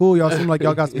y'all so cool. Y'all seem like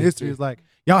y'all got some history." It's like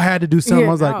y'all had to do something.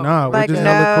 I was like, "Nah, we're Like, just no,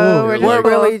 hella cool. we're We're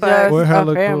really just We're a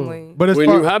hella family. cool." But it's When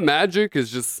you have magic,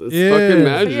 it's fucking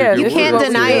magic. Yeah, You this can't is what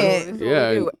we deny do. it. This is what we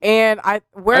Yeah. do. And I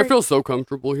feel so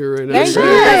comfortable here right now. Thank you.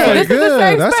 That's This is a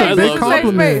safe That's a space. big This is a safe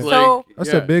compliment. space. So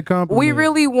That's a big compliment. we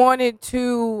really wanted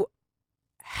to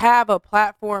have a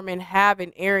platform and have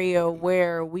an area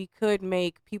where we could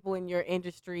make people in your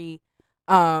industry,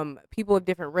 people of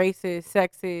different races,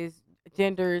 sexes,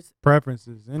 genders,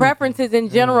 preferences in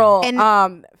general,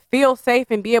 And- feel safe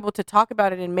and be able to talk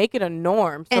about it and make it a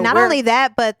norm. So And not only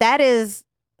that, but that is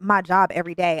my job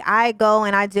every day. I go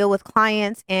and I deal with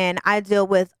clients, and I deal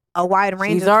with a wide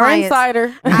range she's of our clients.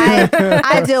 insider.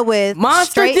 I deal with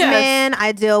Monster straight Jess. men.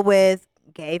 I deal with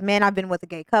gay men. I've been with a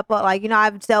gay couple. Like,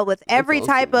 I've dealt with every awesome.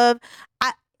 type of,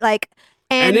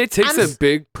 And it takes a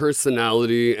big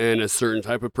personality and a certain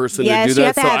type of person Yes, to do you that.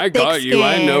 have to So have I thick got you.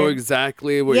 I know skin.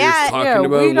 exactly what Yeah, you're talking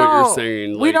about, and what you're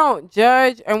saying. We don't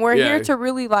judge, and we're Yeah. here to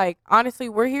really, honestly,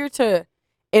 we're here to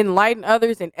enlighten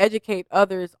others and educate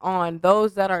others on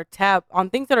those that are on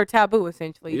things that are taboo,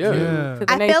 essentially. Yeah. To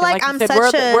the I nation. feel like you I'm said,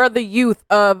 such we're the youth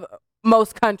of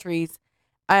most countries,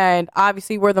 and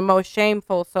obviously we're the most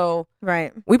shameful. So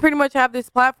right. we pretty much have this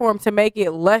platform to make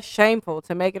it less shameful,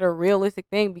 to make it a realistic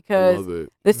thing, because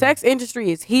the sex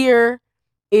industry is here.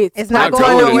 It's not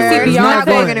going nowhere. It's not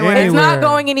going anywhere. It's not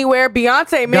going anywhere.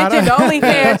 Beyonce mentioned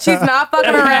OnlyFans. She's not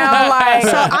fucking around.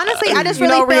 So honestly, I just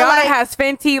really feel Rihanna like has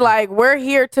Fenty. Like, we're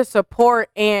here to support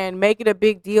and make it a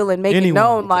big deal and make it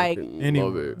known. Like,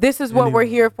 this is what we're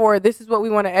here for. This is what we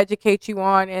want to educate you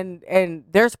on. And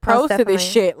there's pros to this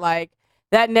shit. Like,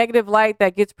 that negative light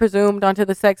that gets presumed onto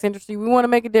the sex industry, we want to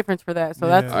make a difference for that. So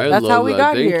that's how we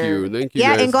got here. Thank you.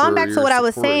 Yeah, guys and going for back to your what I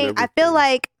was support and saying, I everything. feel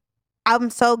like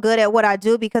I'm so good at what I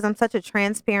do because I'm such a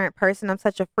transparent person. I'm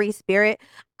such a free spirit.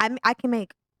 I can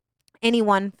make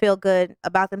anyone feel good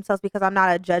about themselves because I'm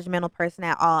not a judgmental person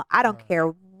at all. I don't care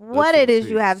what it is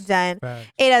you have done.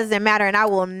 It doesn't matter, and I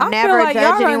will never feel like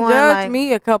judge y'all anyone. judged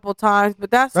me a couple times,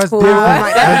 but that's cool.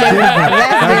 different.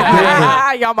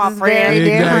 That's Y'all my It's friends. very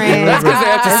different. That's because they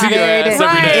have to That's see your very ass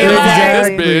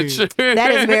every different. day. Exactly. This bitch.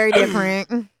 That is very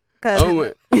different. Cause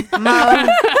Oh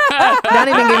my. don't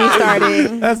even get me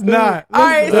started. That's not. All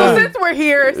right, so since we're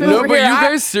here, No, but you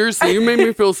guys, seriously, you made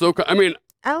me feel so. I mean,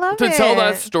 I love to it. tell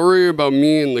that story about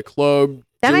me in the club,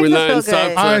 That doing makes us that feel and stuff.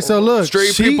 good. to All right, so look,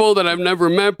 straight people that I've never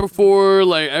met before,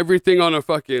 like everything on a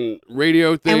fucking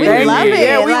radio thing. we love it.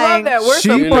 Yeah, we Like, love that. We're She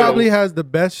You know. probably has the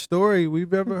best story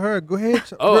we've ever heard. Go ahead.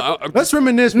 Let's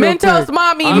reminisce real Mentos quick.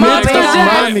 mommy, I'm Monster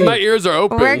like, Jess. my ears are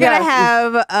open. We're gonna Yeah.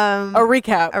 have A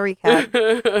recap. a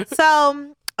recap.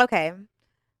 So okay,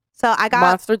 so I got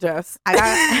Monster Jess.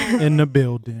 In the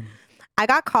building. I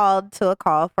got called to a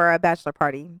call for a bachelor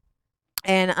party,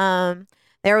 and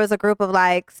there was a group of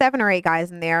like 7 or 8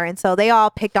 guys in there, and so they all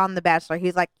picked on the bachelor.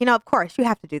 He's like, of course you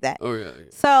have to do that. Oh yeah.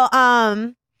 So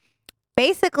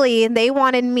basically they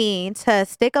wanted me to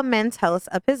stick a Mentos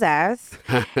up his ass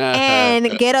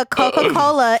and get a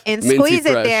Coca-Cola and Minty squeeze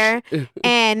it fresh. there,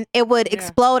 and it would Yeah.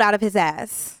 explode out of his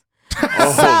ass.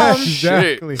 Oh, So-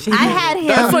 shit. Exactly. I had him.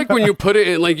 That's like when you put it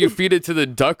in, like you feed it to the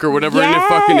duck or whatever, and it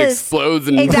fucking Yes. explodes.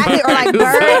 And Exactly, or like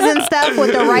birds and stuff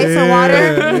with the rice and water.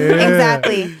 Yeah.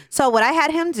 Exactly. So what I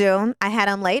had him do, I had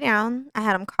him lay down, I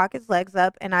had him cock his legs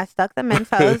up, and I stuck the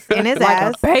Mentos in his Like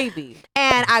ass. a baby.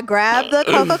 And I grabbed the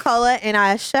Coca-Cola and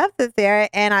I shoved it there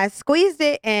and I squeezed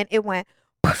it and it went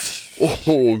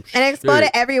Oh, and it exploded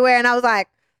shit. everywhere. And I was like,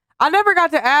 I never got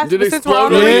to ask, Did but it since we're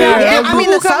on the explode? recap, Yeah, did I mean,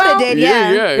 Boo the Boo come soda out? did.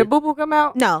 Yeah, yeah. Did Boo Boo come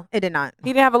out? no, it did not.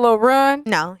 He didn't have a little run?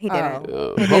 No, he didn't.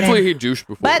 Oh. Hopefully he douched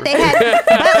before. But they had,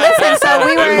 but listen, so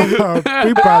we were,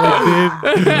 He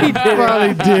probably did. He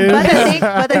probably did.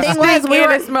 but the thing was, we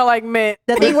And were, it smelled like mint.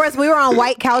 the thing was, we were on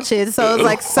white couches. So it was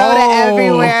like soda Oh,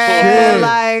 everywhere. shit.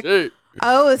 Like, Shit.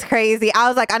 oh, it was crazy. I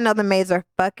was like, I know the maids are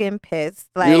fucking pissed.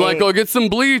 Like, You're like, oh, get some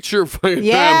bleach or fucking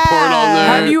Yeah. pour it on there.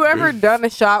 Have you ever done a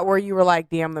shot where you were like,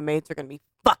 damn, the mates are going to be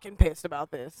fucking pissed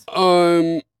about this?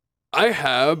 I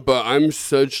have, but I'm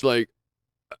such like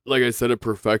I said, a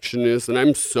perfectionist, and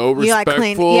I'm so You like clean-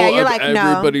 respectful yeah, you're of like,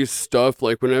 no. everybody's stuff.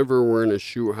 Like whenever we're in a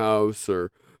shoot house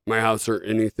or my house or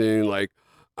anything, like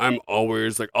I'm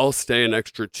always like, I'll stay an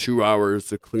extra 2 hours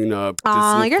to clean up,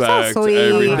 Aw, you're so disinfect sweet.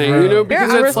 everything. You know, because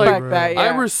I it's like respect that, yeah.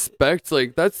 I respect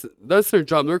like that's their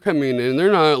job. They're coming in,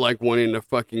 they're not like wanting to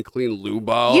fucking clean lube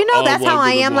all. You know, all that's how over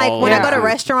I the am. Like wall when I and go to shit.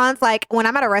 restaurants, like when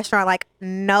I'm at a restaurant, like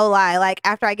no lie, like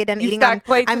after I get done You eating, stack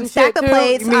plates I'm and stack shit the too?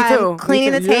 plates, Me I'm too.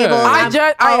 cleaning Me the too. table. Yeah. I I'm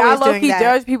judge. I always low doing key that.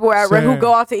 judge people who Same.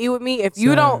 go out to eat with me. If you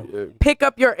Same. don't Yeah. pick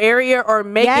up your area or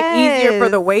make it easier for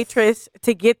the Yes. waitress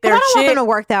to get 'Cause their I don't want shit, them to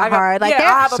work that I got- hard. Like yeah, I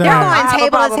have a they're problem. I going have a table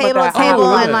to problem with table to that. table,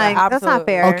 Absolutely. and like that's not Absolutely.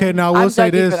 fair. Okay, now I'm we'll say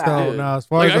judging this for that. though. Yeah. Now, as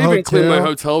far Like as the I even clean my hotel,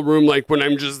 hotel room, like when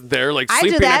I'm just there, like I do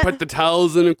sleeping. I that. put the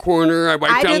towels in a corner. I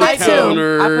wipe I down do the that too.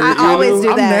 counter. I you always know? do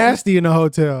I'm that. nasty in the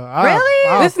hotel.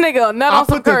 Really? This nigga nut I on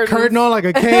some put the curtains. curtain on like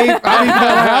a cape.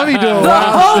 I be doing The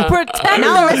wild whole shit. protector.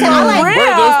 No, listen, I like- Where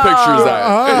are those pictures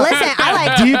at? Listen, I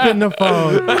like deep in the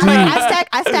phone. I like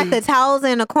I stack the towels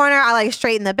in the corner. I like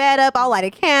straighten the bed up. I'll light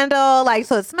a candle, like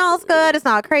so it smells good. It's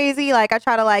not crazy. Like I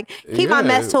try to like keep my Yeah.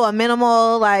 mess to a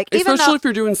minimal. Like even Especially though, if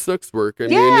you're doing sex work. I yeah,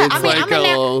 mean, it's I mean like I'm in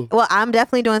there. a Well, I'm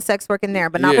definitely doing sex work in there,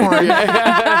 but not yeah, porn.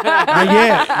 yeah. Not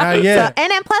yet. Not So, yet.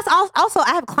 and then plus also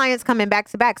I have clients coming back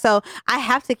to back, so I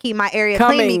have to keep my area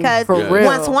Coming clean because for Yeah. real.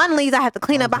 once one leaves, I have to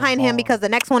clean up Oh, behind him God. because the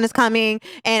next one is coming,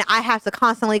 and I have to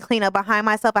constantly clean up behind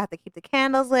myself. I have to keep the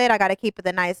candles lit. I got to keep it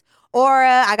the nice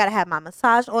aura. I got to have my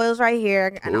massage oils right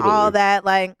here and all Totally. that.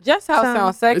 Like Just how So- sounds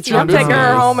It's sexy. your I'm taking her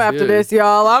business. home after Yeah. this,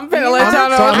 y'all. I'm finna let y'all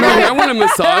know. So I, I'm mean, not- I want a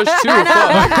massage too. I know.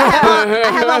 Fuck.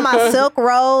 I have on my silk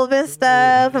robe and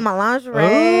stuff and my lingerie. I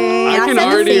and can set the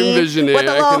already scene envision it. with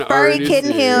the I little can furry already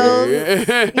kitten see heels.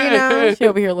 it. You know, She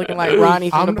over here looking like Ronnie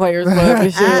from the I'm- Players Club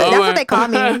and shit. that's Oh what my- they call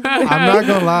me. I'm not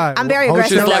gonna lie. I'm very Hotel-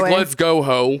 She's aggressive that like, way. let's go,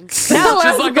 ho. She's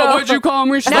let's like, go. oh, what'd you call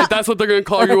me? She's No. like, that's what they're gonna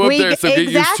call you up We- there. So get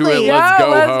used to it. exactly. Let's go,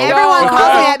 let's ho. go. Everyone calls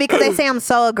me Oh. that because they say I'm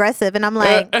so aggressive, and I'm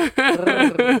like,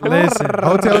 Listen,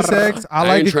 hotel sex. I I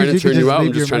like ain't it trying to because you turn can you just out. I'm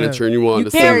leave just your trying to mess. turn you on You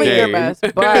to can some leave your game. mess,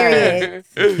 but period.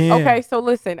 You can. okay. So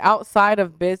listen, outside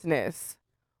of business,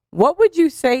 what would you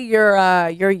say your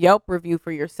Yelp review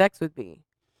for your sex would be?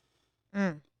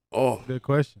 Oh, Good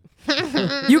question.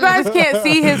 You guys can't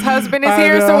see his husband is I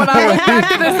here, so know. when I look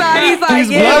back to the side, he's like, He's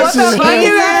 "Yeah, what the blushing. fuck is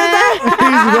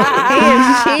that?"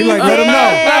 He's like, let him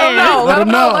know. Let him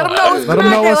know. Let him know. Let him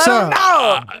know what's Let him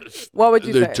up. know. What would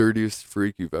you the say? dirtiest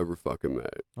freak you've ever fucking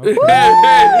met. You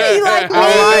like I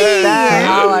like that.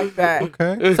 I me? like that.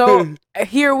 Okay. So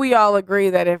here we all agree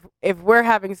that if we're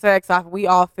having sex, we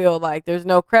all feel like there's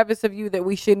no crevice of you that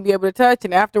we shouldn't be able to touch,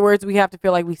 and afterwards we have to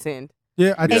feel like we sinned.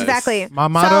 Yeah, I just, Exactly. my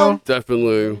motto.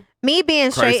 Definitely. Me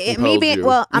being Christ straight, me compels being you.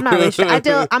 well, I'm not really straight.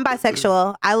 I'm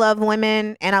bisexual. I love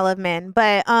women and I love men,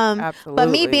 but Absolutely. But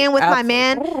me being with my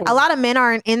man, a lot of men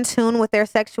aren't in tune with their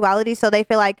sexuality, so they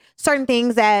feel like certain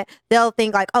things that they'll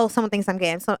think like, oh, someone thinks I'm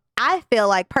gay. So I feel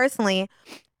like personally,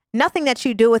 nothing that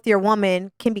you do with your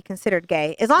woman can be considered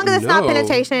gay, as long as it's not No.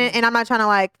 penetration. And I'm not trying to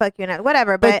like fuck you and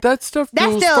whatever. But But that stuff that's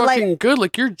feels still, like- fucking good.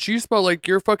 Like your G spot, like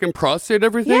your fucking prostate,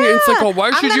 everything. It's like, Yeah. oh, why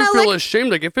I'm should you gonna feel lick-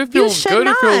 ashamed? Like if it You feels should good,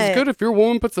 it feels not. good. If your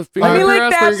woman puts a finger Let me up your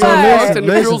lick ass that when So you're butt. fucked listen,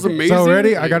 and it feels amazing. So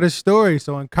ready? I got a story.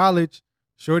 So in college,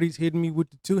 Shorty's hitting me with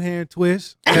the 2-hand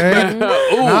twist. Okay. And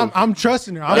Ooh. I'm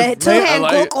trusting her. the two hand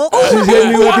like it. She's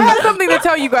hitting me Well, with I the have something to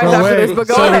tell you guys So after wait, this, but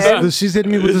go so ahead. she's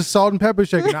hitting me with the salt and pepper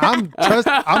shaker. Now,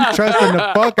 I'm trusting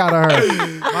the fuck out of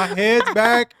her. My head's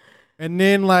back, and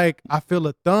then like I feel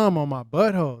a thumb on my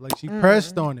butthole. Like she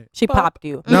pressed on it. She popped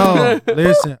you. No,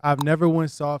 listen, I've never went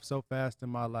soft so fast in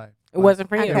my life. It wasn't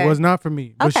for you. Okay. It was not for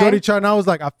me. But Okay. Shorty tried, and I was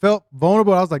like, I felt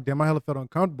vulnerable. I was like, damn, my hella felt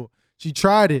uncomfortable. She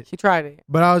tried it. She tried it.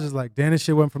 But I was just like, damn, this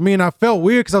shit wasn't for me. And I felt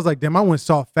weird because I was like, damn, I went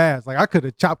soft fast. Like, I could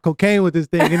have chopped cocaine with this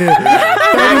thing. And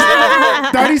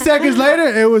then 30 seconds later,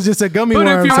 it was just a gummy worm.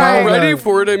 But if you So I were was ready like,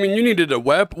 for it, I mean, you needed a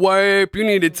wet wipe. You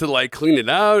needed to like clean it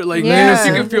out. Like, Yeah.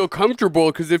 you can feel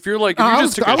comfortable. Because if you're like, if I you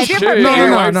was- just took I a was- shit, no,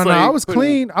 your wife's, no. like, I was putting-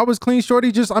 clean. I was clean.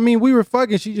 Shorty just, I mean, we were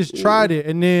fucking. She just tried it.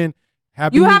 And then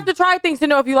happened. You have to try things to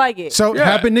know if you like it. So Yeah.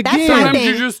 happened That's again. my Sometimes thing.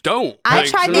 you just don't. I Like,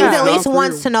 try so things it's at not least for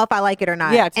once you. to know if I like it or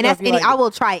not. Yeah, to and know that's if you any. like I it.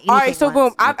 will try anything. All right, so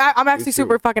once. boom. I'm actually too.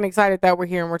 super fucking excited that we're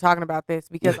here and we're talking about this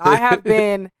because I have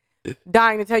been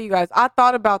dying to tell you guys. I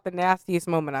thought about the nastiest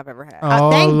moment I've ever had.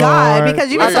 Thank God, Lord.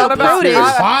 because you I were so thought about prudish.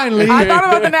 this. Finally. I thought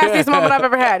about the nastiest moment I've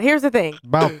ever had. Here's the thing.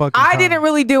 About fucking I time. didn't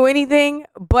really do anything,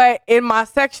 but in my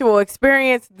sexual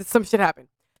experience, some shit happened.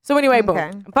 So anyway, boom. Okay.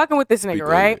 I'm fucking with this nigga,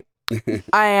 right?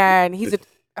 And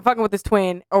I'm fucking with this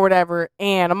twin or whatever,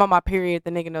 and I'm on my period.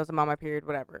 The nigga knows I'm on my period,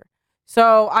 whatever.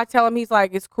 So I tell him, he's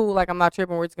like, it's cool, like I'm not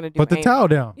tripping. We're just gonna do Put the anal. towel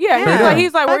down. Yeah, Yeah.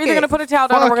 he's like, we're Fuck either it. gonna put a towel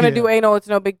down or we're Fuck gonna it. do anal. It's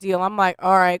no big deal. I'm like,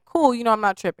 all right, cool. You know, I'm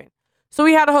not tripping. So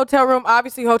we had a hotel room.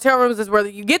 Obviously, hotel rooms is where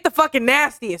you get the fucking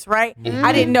nastiest, right?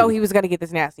 I didn't know he was gonna get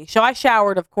this nasty. So I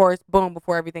showered, of course, boom,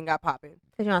 before everything got popping.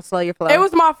 Because you want to slow your flow. It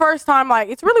was my first time, like,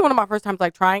 it's really one of my first times,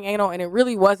 like, trying anal, and it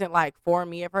really wasn't, like, for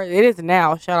me at first. It is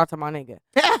now. Shout out to my nigga.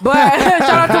 But, shout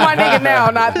out to my nigga now,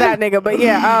 not that nigga. But,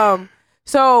 yeah,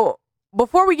 so,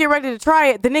 before we get ready to try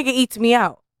it, the nigga eats me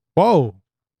out. Whoa.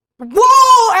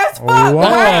 Whoa, as fuck, Whoa.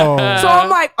 right? So, I'm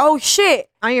like, oh, shit.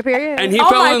 on your period. And he On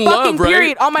fell my in fucking love, right?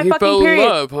 period, on my he fucking fell period. in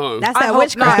love, huh? That's I that hope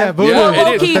witchcraft. not. That voodoo. Yeah,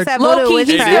 Low it is. key, That's that low voodoo key,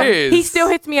 witchcraft. he still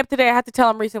hits me up today. I had to tell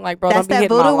him recently, like, bro, That's don't be that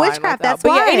hitting my voodoo line witchcraft, like that. that's But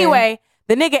yeah, why. anyway,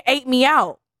 the nigga ate me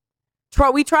out.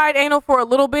 We tried anal for a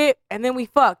little bit and then we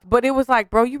fucked. But it was like,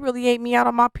 bro, you really ate me out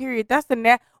on my period. That's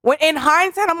the when in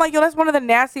hindsight, I'm like, yo, that's one of the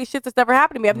nastiest shits that's ever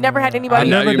happened to me. I've never had I anybody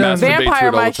know never you done masturbate vampire to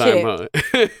it all my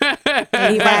the time, huh?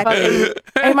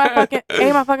 And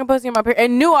ate my fucking pussy on my period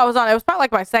and knew I was on it. It was probably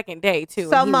like my second day too.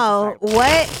 So and he was Mo, just like,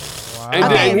 what? And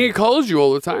Okay. then he calls you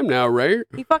all the time now, right?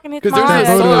 he fucking hits my Because line.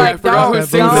 there's a voodoo. song, I Like, forgot who don't,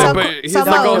 sings voodoo. it, don't. but he's So like,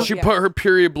 Mo- oh, she put her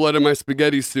period blood in my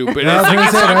spaghetti soup. And Yeah, I was it's gonna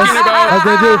like, say, he's talking about,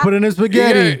 that's they do. Put in the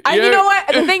spaghetti. Yeah. You know what?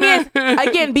 The thing is,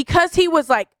 again, because he was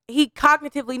like, he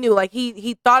cognitively knew, like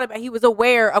he thought about, he was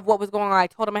aware of what was going on. I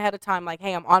told him ahead of time, like,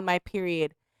 hey, I'm on my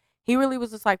period. He really was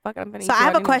just like, fuck it, I'm gonna. So I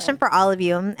have a question for all of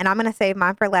you, and I'm gonna save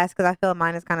mine for last because I feel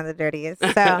mine is kind of the dirtiest.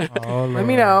 So, Oh, Let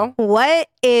me Lord. know. what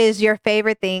is your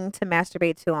favorite thing to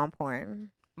masturbate to on porn?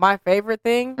 My favorite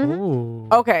thing. Ooh.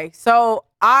 Okay, so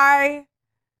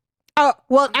Oh,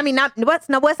 well, I mean, what's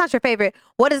not your favorite?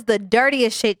 What is the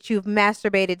dirtiest shit you've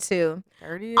masturbated to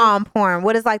on porn?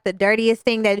 What is like the dirtiest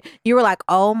thing that you were like,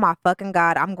 oh my fucking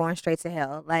God, I'm going straight to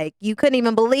hell? Like you couldn't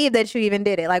even believe that you even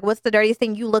did it. Like, what's the dirtiest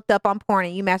thing you looked up on porn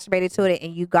and you masturbated to it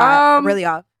and you got really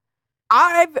off?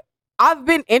 I've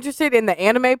been interested in the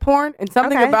anime porn, and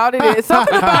something Okay. about it is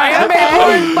something about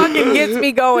anime porn fucking gets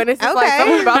me going. It's just like Okay.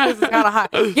 something about this is kind of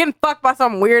hot. Getting fucked by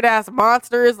some weird ass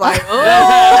monster is like, oh,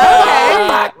 Okay.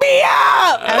 fuck me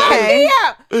up, Okay.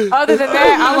 fuck me up. Other than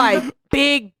that, I like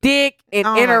big dick and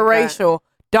Oh my God. interracial.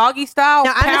 Doggy style.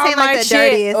 No, I'm just pound saying like my the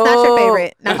shit. dirtiest, not your Oh.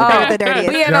 favorite, not your favorite, the dirtiest.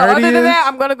 But yeah, no, other than Dirtiest? that,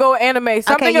 I'm gonna go anime.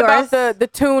 Something about yours? the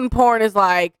tune porn is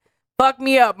like, fuck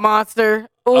me up, monster.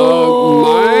 Ooh.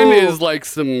 mine is like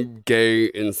some gay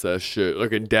incest shit,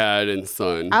 like a dad and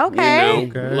son. Okay. You know?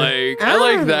 Okay. Like, I Oh.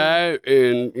 like that,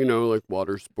 and, you know, like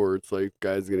water sports, like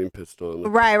guys getting pissed on.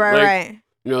 Right, Like, right.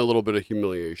 You know, a little bit of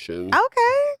humiliation.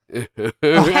 Okay. And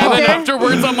then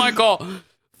afterwards, I'm like, oh, I'm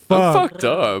Fuck. fucked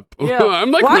up. Yeah.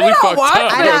 I'm like Why really did I fucked watch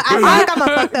up. I know. I feel like I'm a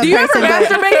fucked up Do you ever person. but-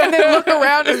 masturbate and then look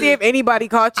around to see if anybody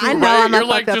caught you? I know Right? I'm a You're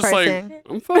like fucked up just person. like,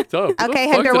 I'm fucked up. What the Okay,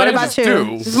 fuck Hector, did what I about just you?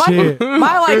 do?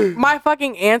 Shit. My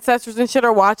fucking ancestors and shit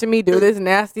are watching me do this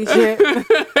nasty shit.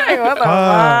 Hey, what the fuck?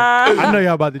 I know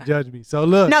y'all about to judge me. So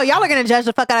look. No, y'all are gonna judge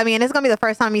the fuck out of me, and it's gonna be the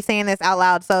first time me saying this out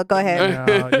loud. So go ahead.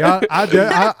 No, y'all,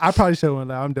 I probably should one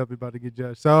lie. I'm definitely about to get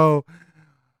judged. So,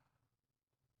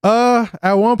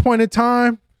 at one point in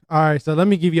time, all right. So let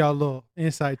me give y'all a little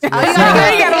insight to Oh, you this.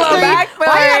 gotta You got a little history? back, Why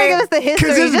you gotta give us the history?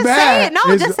 'Cause it's Just say bad. it. No,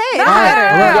 It's- just say it. No, Go ahead.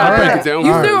 All right, all Break right. it down.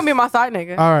 You All still right. gonna be my side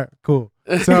nigga. All right, cool.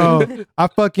 So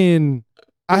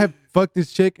I had fucked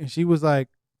this chick and she was like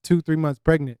 2-3 months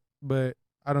pregnant, but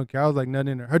I don't care. I was like nothing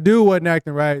in her. Her dude wasn't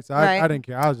acting right, so Right. I didn't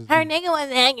care. I was just Her nigga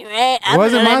wasn't acting right. It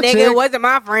wasn't my nigga. chick. Wasn't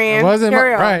my friend. It wasn't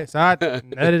Carry on. right. So I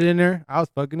nutted in there. I was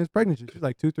fucking this pregnancy. She was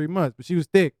like 2-3 months, but she was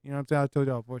thick. You know what I'm saying? I told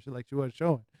y'all before. She wasn't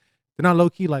showing. Then I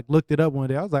low key like looked it up one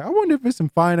day. I was like, I wonder if it's some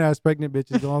fine ass pregnant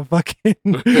bitches on fucking.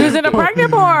 Using a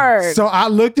pregnant porn. So I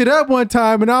looked it up one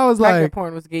time and I was Pregnant like,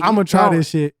 porn was geeky. I'm gonna try this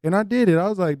shit, and I did it. I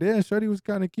was like, damn, Shorty was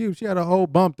kind of cute. She had a whole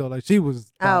bump though, like she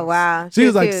was. Oh wow. She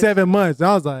was like cute. 7 months. And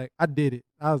I was like, I did it.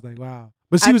 I was like, wow,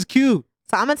 but she was cute.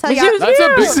 So I'm gonna tell But y'all. she was That's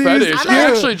a big See, fetish. I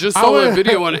yeah. actually just I saw a would-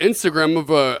 video on Instagram of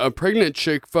a pregnant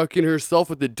chick fucking herself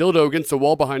with a dildo against the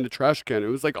wall behind a trash can. It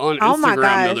was like on Oh my Instagram the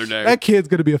gosh. other day. That kid's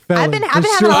gonna be a felon. I've been for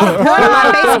having sure. a lot of porn on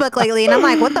my Facebook lately, and I'm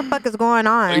like, what the fuck is going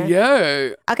on?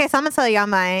 Yeah. Okay, so I'm gonna tell y'all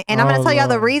mine, and I'm Oh, gonna tell y'all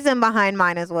the Lord. reason behind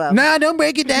mine as well. Nah, don't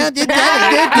break it down. Just You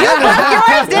broke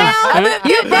yours down.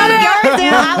 You broke yours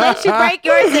down. I'll let you break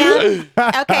yours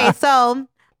down. Okay, so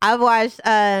I've watched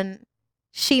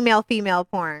female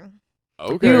porn.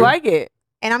 Okay. You like it?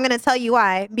 And I'm gonna tell you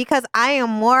why. Because I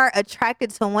am more attracted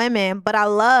to women, but I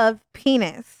love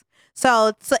penis.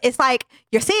 So it's like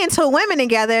you're seeing two women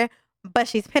together, but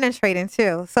she's penetrating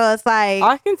too. So it's like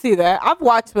I can see that. I've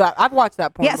watched that. I've watched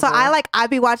that porn. yeah. So before. I'd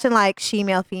be watching like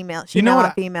female, You know what?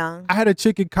 and female. I had a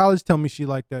chick in college tell me she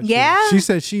liked that. Yeah? shit. She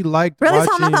said she liked Really?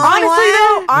 So watching. I'm not the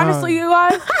only Honestly, one? you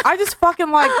guys, I just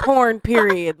fucking like porn.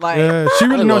 Period. Like, Yeah, she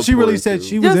really I no. love She really porn, said too.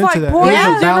 she was Just into like that. porn It was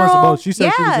in a balance of general. both. She said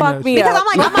she was Yeah. into Fuck that me shit. Because up.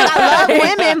 I'm like, I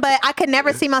love women, but I could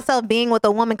never see myself being with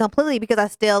a woman completely because I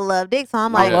still love dick. So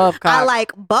I'm I like, love cock. I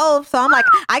like both. So I'm like,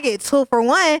 I get 2 for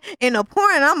 1 in the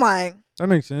porn. And I'm like, That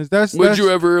makes sense. That's Would you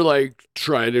ever like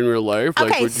try it in real life?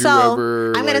 Like, okay, would you so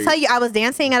ever? I'm gonna tell you, I was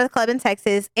dancing at a club in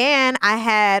Texas, and I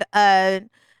had a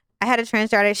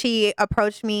transgender. She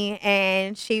approached me,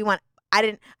 and she went. I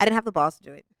didn't have the balls to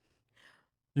do it.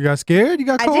 You got scared? You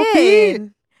got I cold did.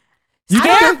 feet? You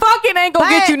Scared fucking ain't gonna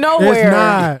get you It's nowhere.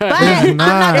 not. But It's I'm not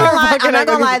not. gonna lie. Fucking I'm not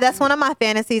gonna agree. lie. That's one of my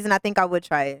fantasies, and I think I would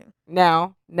try it.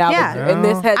 Now Yeah. that in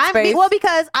this headspace, Well,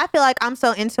 because I feel like I'm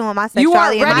so into my you weren't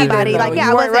sexuality and ready my body. then, Like, though. yeah,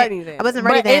 You I weren't wasn't ready then. I wasn't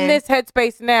ready but then. in this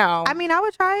headspace now, I mean, I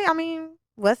would try. I mean,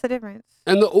 what's the difference?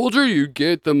 And the older you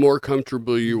get, the more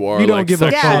comfortable you are. You don't like, give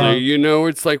a sexually. fuck. You know,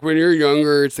 it's like when you're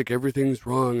younger, it's like everything's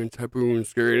wrong and taboo and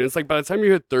scary. And it's like by the time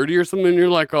you hit 30 or something, you're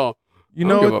like, oh, You I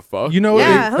know don't give what? a fuck. You know what?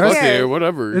 Yeah, it- who that's- cares? Okay,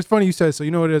 whatever. It's funny you said so.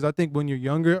 You know what it is? I think when you're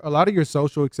younger, a lot of your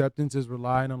social acceptance is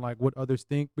relying on like what others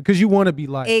think because you want to be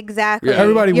like. Exactly. Yeah.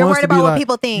 Everybody You're wants worried to be about what like,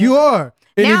 people think. You are.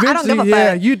 And Now, I don't eventually, give a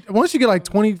yeah, fuck. you once you get like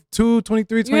 22,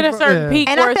 23, you hit 24, a certain yeah. peak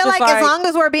And where I it's feel just like as long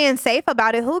as we're being safe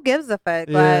about it, who gives a fuck?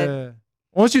 Like, Yeah.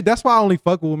 Once you, that's why I only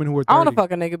fuck with women who are 30. I want to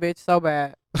fuck a nigga bitch so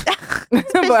bad.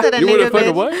 Bitch said a you want to nigga fuck a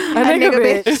bitch. what? A A nigga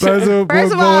nigga bitch. That's a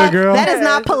First of boy, all, girl. that is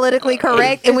not politically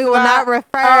correct, and we will not refer.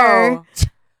 Oh.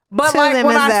 But to like them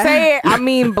when as I that. say it, I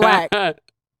mean black.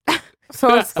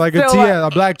 So it's like a still T, a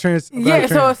black trans. a black yeah,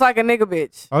 so trans. it's like a nigga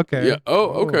bitch. Okay. Yeah.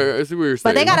 Oh, okay. I see what you're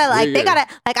saying. But they gotta like Yeah, they yeah.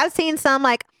 gotta like I've seen some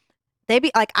like they be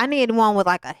like I need one with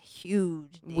like a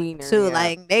huge dick, Wiener, too. yeah.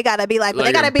 Like they gotta be like, but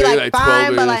they a gotta be big, like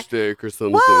fine, 12 but inch like dick or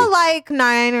something. well like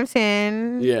 9 or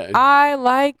 10. yeah. I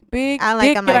like big I like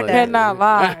dick, them and like I that. cannot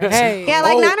lie. Hey, Yeah,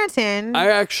 like Oh, 9 or 10. I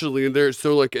actually there's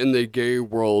so like in the gay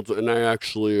world, and I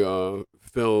actually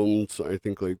filmed I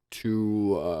think like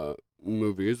 2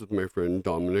 movies with my friend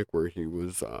Dominic where he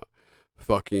was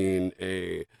fucking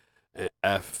a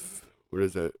F what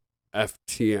is it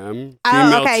FTM Oh,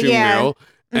 female okay, to yeah. male,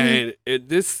 Mhm. and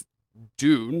this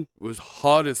dude was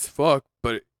hot as fuck,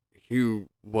 but he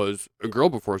was a girl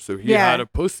before, so he Yeah. had a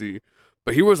pussy,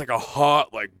 but he was like a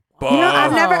hot like buff. You know,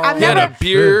 I've I've he had never a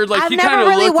beard, like I've he never kind of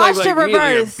really looked watched like, it he had, like,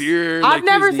 a reverse. beard, I've like,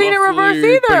 never he's seen it muffly, reverse but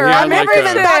either. he I had, I like, never like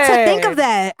even a- thought to think of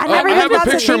that. I never I even have a thought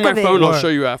to picture on think my of it. phone. I'll What? show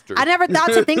you after. I never thought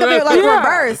to think of it like Yeah.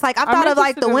 reverse. Like I I'm thought of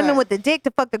like interested the in women that. with the dick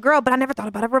to fuck the girl, but I never thought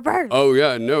about it reverse. Oh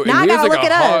yeah, no. Now I And he was gotta like look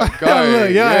it a up. hot guy.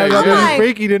 Look, yeah, I'm I'm like-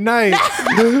 freaky tonight.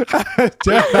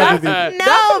 Definitely. that's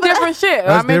No, some different shit.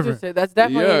 That's I'm different. interested. That's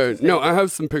definitely yeah, interesting. no, I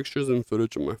have some pictures and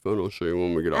footage on my phone. I'll show you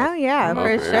when we get off. Oh yeah, for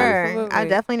Okay. sure. Absolutely. I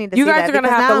definitely need to You see guys that are gonna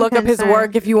because have to now look I'm up his concerned.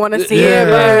 work if you want to see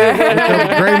Yeah.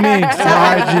 it. Great Minx So,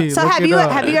 on IG. so Look have it you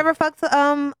up. have you ever fucked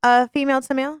a female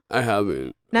to male? I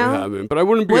haven't. No? I haven't. But I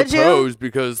wouldn't be Would you? opposed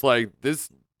because like this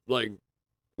like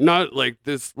not like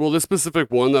this well, this specific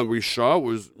one that we shot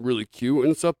was really cute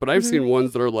and stuff, but I've Mhm. seen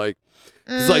ones that are like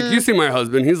it's like you see my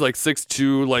husband, he's like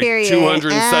 6'2", like Period.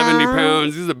 270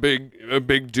 pounds. He's a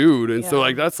big dude. And so Yeah.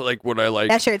 like that's like what I like.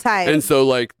 That's your type. And so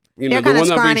like you know, You're the kinda one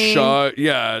that scrawny. we shot,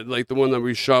 yeah, like the one that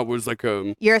we shot was like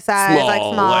a your size, small, like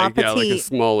small, like petite. yeah, like a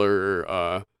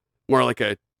smaller, more like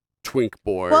a twink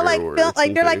boy. well, like or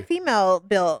like they're like something. female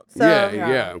built. So yeah, Yeah.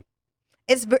 yeah.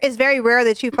 it's very rare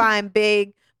that you find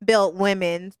big built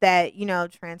women that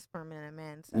transform into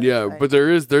men. So Yeah, like, but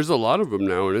there's a lot of them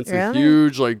now, and it's a Really?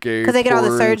 huge like gay 'Cause they get all the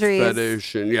porn surgeries.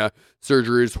 fetish and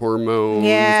surgeries, hormones,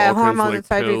 Yeah, all kinds of, hormones like, and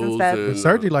surgeries and pills stuff. The and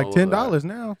surgery like all of that. $10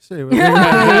 now. Shit.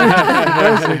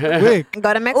 That shit quick.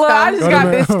 go to Mexico. Look, I just Go to got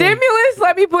this Mexico. stimulus.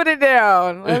 Let me put it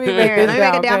down. Let me make, Here, this let me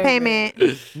make a down payment.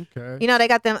 Okay. They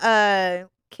got them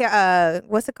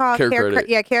what's it called? Care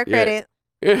credit. Care Yeah.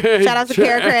 credit. Shout out to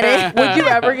Care Credit. Would you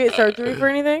ever get surgery for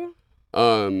anything?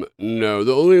 No.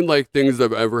 The only like things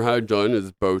I've ever had done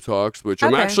is Botox, which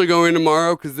I'm Okay. actually going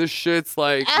tomorrow because this shit's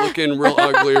like looking real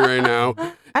ugly right now.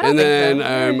 I don't And think then so.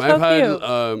 You're I've so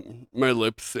had my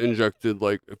lips injected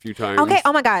like a few times. Okay.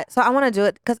 Oh my God. So I want to do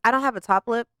it because I don't have a top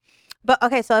lip. But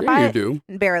okay. So if Yeah, I you do.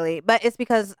 barely, but it's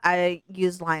because I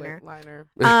use liner. Liner.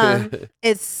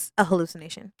 It's a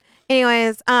hallucination.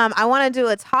 Anyways, I want to do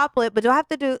a top lip, but do I have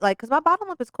to do because my bottom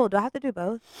lip is cool. Do I have to do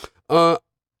both?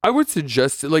 I would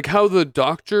suggest it, like how the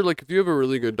doctor, like if you have a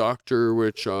really good doctor,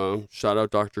 which shout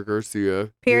out Dr. Garcia.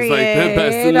 He's like the Period.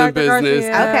 best in the Dr. business.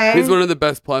 Garcia. Okay. He's one of the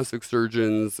best plastic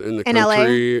surgeons in the In LA?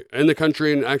 country. In the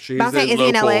country, and actually But he's I'm saying, in is he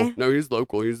in local. LA? No, he's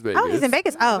local. He's Vegas. Oh, he's in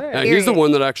Vegas. Oh, Yeah, He's the period.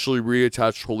 one that actually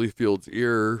reattached Holyfield's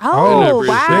ear. Oh, and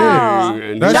everything. wow.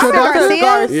 And That's he's- your Dr. doctor?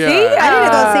 Garcia? Yeah. I need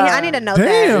to go see him. I need to know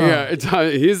Damn. that. Yeah,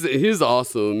 he's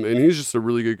awesome, and he's just a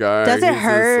really good guy. Does it He's just,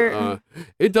 hurt?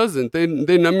 it doesn't. They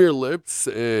numb your lips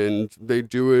and they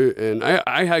do it. And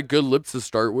I had good lips to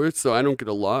start with, so I don't get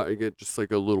a lot. I get just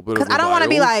like a little bit of. Because I don't want to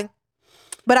be vial. like,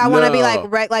 but I want to be No.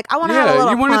 like I want to have a Yeah,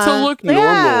 little. you want it to pump. look Yeah,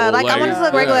 normal, like I want it to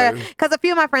look like, regular. yeah. Because a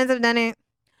few of my friends have done it.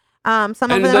 Some of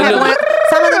And them then have it- went.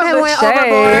 Some of them have The went shade.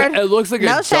 overboard. It looks like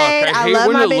No a duck. shade. I I hate love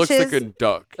when my it looks like bitches. a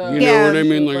duck. You Yeah. know what I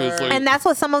mean? Like it's Super. like. And that's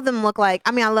what some of them look like.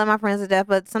 I mean, I love my friends to death,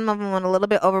 but some of them went a little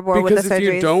bit overboard because with the if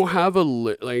surgeries. you don't have a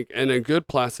lip, like, and a good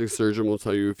plastic surgeon will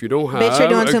tell you, if you don't have Bitch, you're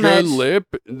doing a too good much. lip,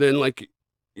 then like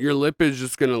your lip is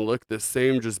just gonna look the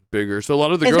same, just bigger. So a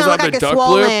lot of the It's girls gonna have look a like it's duck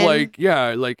lip,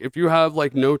 swollen. like if you have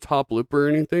like no top lip or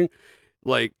anything,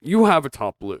 like you have a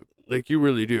top lip. Like you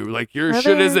really do. Like your shit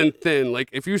Really? isn't thin. Like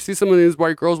if you see some of these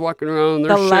white girls walking around, their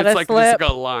The shit's lettuce like lip. just like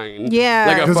a line. Yeah.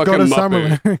 Like a Just go fucking to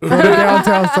Muppet. Summerlin. Go to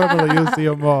downtown Summerlin. You'll see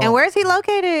them all. And where's he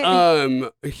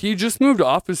located? He just moved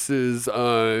offices.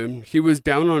 He was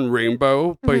down on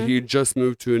Rainbow, but Mhm. he just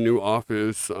moved to a new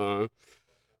office on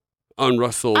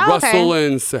Russell. Oh, okay. Russell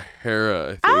and Sahara, I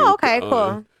think. Oh, okay,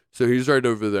 cool. So he's right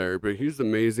over there, but he's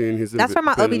amazing. He's That's where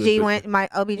my been in the OBG bit- went. My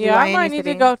OBGYN Yeah, I might need used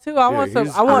to be. go too. I Yeah, want some.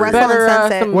 he's- I want Russell and better.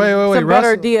 Sunset. Some, wait. some better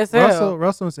Russell, DSL.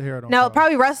 Russell and Sahara don't No, count.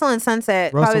 probably Russell and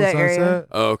Sunset. Russell Probably and that area. Sunset.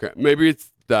 Oh, okay. Maybe it's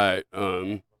that. I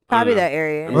Probably don't know. that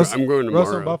area. I'm going tomorrow.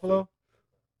 Russell and Buffalo.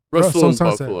 Russell and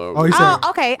Sunset. Buffalo. Oh, you said- Oh,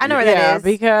 okay. I know where Yeah, that is.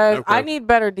 because Okay. I need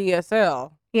better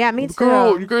DSL. Yeah, me too.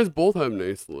 Girl, you guys both have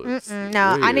nice lips. Mm-mm,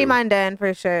 no, I need mine done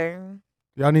for sure.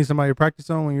 Y'all need somebody to practice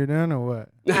on when you're done, or what?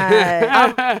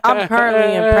 I'm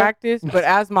currently in practice, but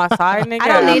as my side nigga, I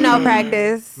don't need no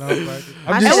practice. No practice.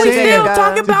 My I'm shit just And we is saying still good.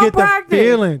 talking to about get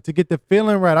practice. to get the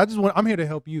feeling right. I'm here to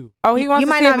help you. Oh, he wants You to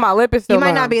might see if not- my lip is still You might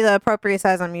numb. not be the appropriate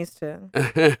size I'm used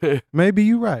to. Maybe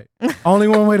you right. Only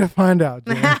one way to find out.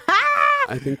 Jen.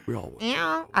 I think we all want.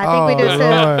 Yeah, I think we do Oh, too.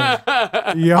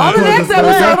 Lord. Y'all On the was next just-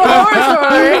 episode of Horror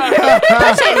Story.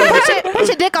 Put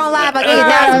your dick on live. I give you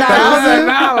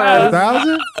 $1,000.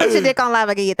 $1,000. Put your dick on live.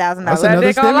 I give you $1,000. That's That another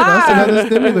dick on stimulus. That's live. another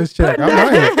stimulus check. Put I'm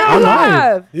that right. dick I'm on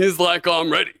right. live. He's like, oh,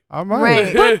 I'm ready. I'm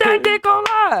right. Right. Put that dick on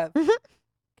live.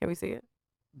 Can we see it?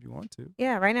 You want to?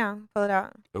 Yeah, right now. Pull it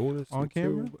out. I want to On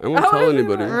camera? I won't tell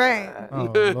anybody. Right. Oh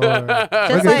Lord. Just Look at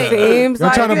like- that. Seems Y'all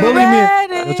like trying to you're bully me.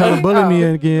 ready. Y'all trying to bully me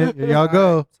Oh. again. Here y'all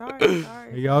go. Sorry. Here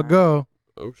y'all go.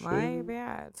 Oh shit. My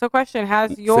bad. So, question: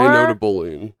 Has Say your no to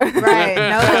bullying. Right.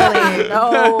 No bullying.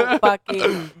 no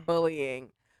fucking bullying?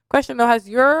 Question though: Has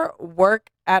your work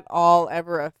at all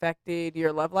ever affected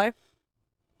your love life?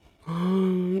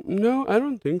 No, I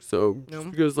don't think so. No?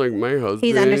 Just because like my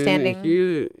husband,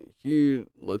 understanding. He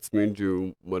lets me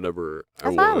do whatever That's I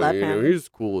why I want. love you know, him. he's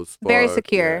cool as fuck. Very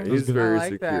secure. Yeah, he's That's good. very I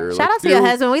like that. secure. Shout Like, out to your feel-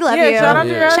 husband. We love Yeah, you. shout out to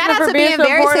your Yeah. husband Shout out for to being being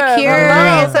very supportive. secure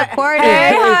Yeah. and supportive.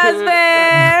 Hey,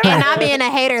 husband. And not being a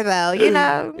hater though, you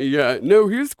know. Yeah, no,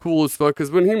 he's cool as fuck.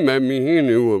 Cause when he met me, he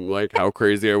knew like how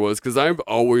crazy I was. Cause I'm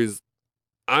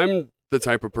the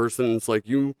type of person. It's like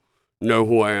you know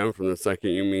who I am from the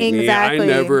second you meet Exactly.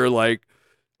 me. I never like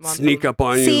sneak up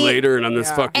on See, you later, and I'm this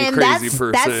yeah. fucking And crazy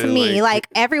person. that's me. Like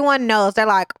everyone knows. They're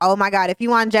like, oh my God, if you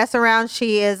want Jess around,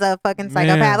 she is a fucking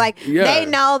psychopath. Man. Like Yeah. they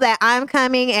know that I'm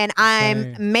coming and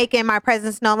I'm Same. making my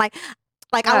presence known. Like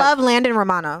I Yeah. love Landon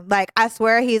Romano. Like I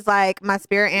swear he's like my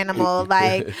spirit animal.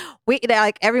 Like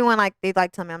everyone like they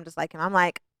like tell me I'm just like him. I'm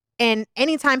like, and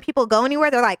anytime people go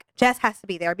anywhere, they're like, Jess has to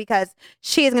be there because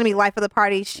she is gonna be life of the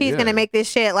party. She's gonna make this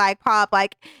shit like pop.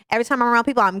 Like every time I'm around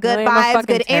people, I'm good vibes,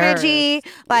 good energy.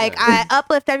 Like I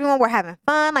uplift everyone. We're having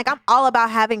fun. Like I'm all about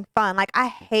having fun. Like I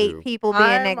hate people being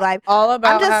negative. Like all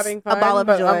about I'm just having fun, a ball of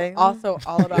but joy. I'm also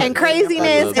all about and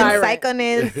craziness and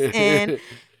psychoness and.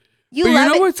 You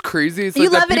know what's crazy? It's you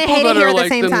like love the it and people hate that it here are at the like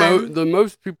same time. the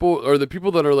most people, or the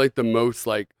people that are like the most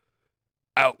like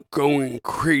outgoing,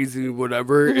 crazy,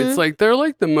 whatever. It's like they're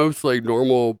like the most like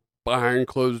normal behind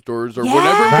closed doors or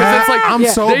whatever. Because it's like I'm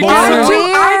so bored.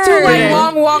 I do like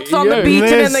long walks on the beach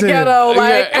and in the ghetto.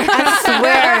 Like I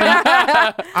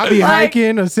swear, I be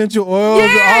hiking, essential oils,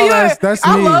 all that. That's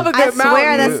me. I love a good I swear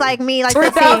mountain. that's like me. Like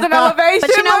 3,000 elevation.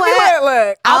 But you know what?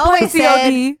 Look,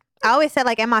 I always said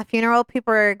like at my funeral,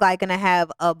 people are like gonna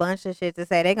have a bunch of shit to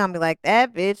say. They're gonna be like,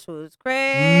 that bitch was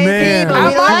crazy. Man. But At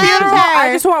we my love funeral, her. I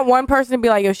just want one person to be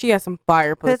like, yo, she has some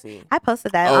fire pussy. I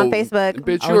posted that on Facebook.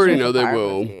 Bitch, you Oh, already she's know a they fire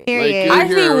will. pussy. Period. Like, I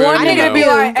see one nigga to be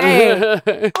like,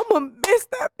 hey, I'm gonna miss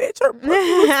that bitch. Her pussy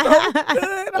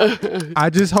was so good. I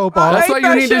just hope all That's Light why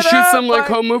you that need to shit shoot up, some like like-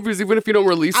 home movies, even if you don't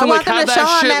release I them. want Like them have to show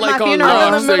that 'em shit at like my on funeral.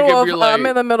 I'm rocks. in the Like middle if you're of like, I'm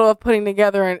in the middle of putting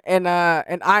together an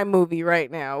iMovie right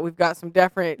now. We've got some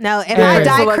different. No, if Hey. I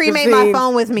die, Selective cremate my scenes.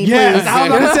 phone with me, Yes, please. I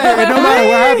was gonna say, no matter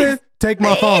what happens, take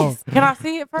my phone. Can I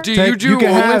see it first? do you You do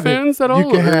can have it. OnlyFans at You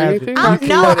all can or have it. anything? You can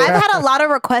No, have I've it. had a lot of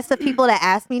requests of people that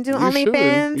ask me to do You should.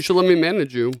 OnlyFans. You should let me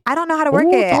manage you. I don't know how to work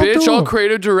Ooh, it. talk Bitch, to I'll him.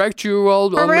 creative direct you. I'll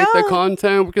make the real?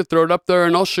 content. We could throw it up there,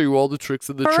 and I'll show you all the tricks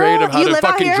of the For trade real? of how You to live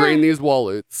out fucking here? drain these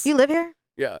wallets. You live here?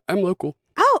 Yeah, I'm local.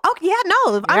 Oh, okay. Yeah,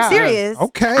 no, Yeah. I'm serious.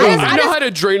 Okay. I know how to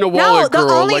drain a wallet, the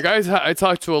girl. only- Like I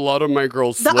talk to a lot of my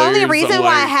girls. The only reason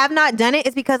why I have not done it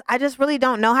is because I just really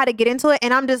don't know how to get into it,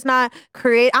 and I'm just not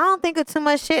create. I don't think of too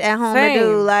much shit at home to do.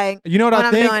 Same. Like, You know what when I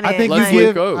I'm think? doing I it. think Let's you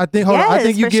link give. up. I think. Hold on. I Yes,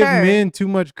 think you for give sure. men too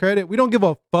much credit. We don't give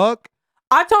a fuck.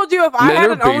 I told you if I Men had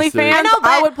are an basic. OnlyFans, I know,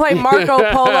 I but- would play Marco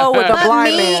Polo with a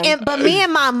blind man. But me in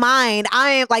my mind, I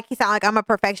am like he sound like I'm a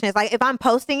perfectionist. Like if I'm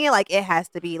posting it, like it has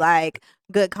to be like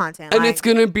good content. And like, it's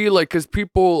gonna be like, cause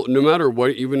people, no matter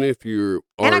what, even if you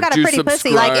are, And I got a do pretty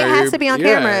pussy, like, it has to be on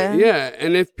subscribe- camera. Yeah,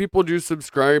 and if people do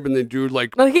subscribe and they do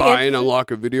like Look, buy and it's-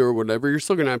 unlock a video or whatever, you're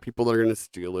still gonna have people that are gonna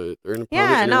steal it. They're gonna put Yeah, it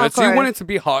on the no, internet. of So you want course. it to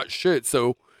be hot shit.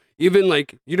 So even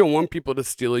like you don't want people to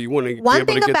steal it. You want to be One able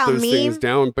to thing get about those me- things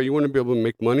down, but you want to be able to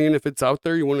make money. And if it's out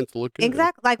there, you want it to look good.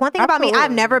 exactly. Like one thing about me, I've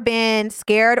Absolutely. never been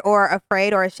scared or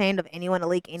afraid or ashamed of anyone to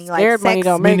leak any like Scared money sex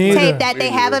don't Me make neither. tape that Me they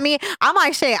have neither. of me. I'm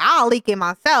like, shit, I'll leak it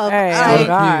myself. Hey, Like, oh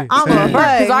God. I'm gonna Same.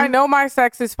 fuck. Because I know my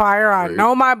sex is fire. I Right.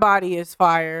 know my body is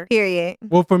fire. Period.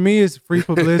 Well, for me, it's free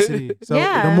publicity. So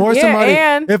Yeah. the more Yeah, somebody,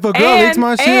 and- if a girl leaks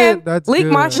my and shit, that's leak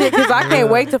good. my shit because I Yeah. can't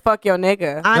wait to fuck your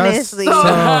nigga. Honestly. So-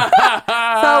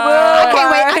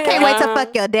 I can't wait to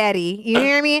fuck your daddy. You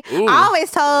hear me? Ooh. I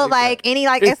always told Like like any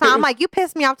like ex, I'm like, you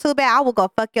piss me off too bad, I will go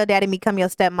fuck your daddy and become your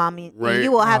stepmommy. Right.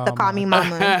 You will have to Oh call my me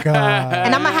mama. God.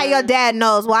 And I'm gonna have your dad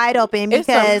nose wide open It's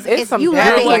some- because it's if some you daddy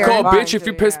have You're it like, here. oh, Fine, bitch, if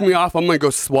you dude, piss yeah. me off, I'm going to go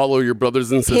swallow your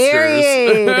brothers and sisters.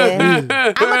 Period. I'm Jesus.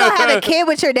 gonna go have a kid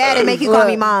with your dad and make you call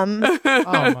me Look. mom. Oh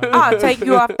my I'll God. take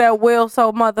you off that wheel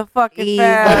so motherfucking Easily.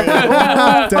 fast.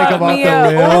 Ooh, Take fuck him off me the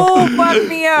up. wheel. Ooh, fuck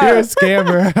me You're a up.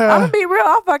 scammer. I'm gonna be real.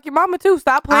 I'll fuck your mama too.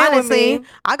 Stop playing Honestly, with me.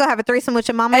 I'll go have a threesome with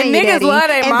your mama And and, your niggas daddy love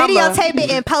they and mama. videotape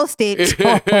it and post it.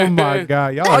 Oh my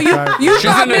God, y'all. Oh, are you tight. you She's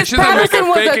thought gonna- Miss she's gonna make a Patterson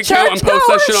was fake a account and church post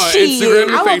that shit on Instagram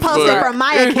and I will post it Facebook. from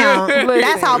my account.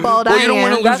 That's how bold Well, I you don't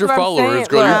want am. to lose That's your what I'm followers, saying.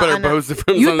 girl. You Look, better I know. post it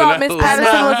from You something thought Miss else.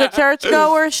 Patterson know. was a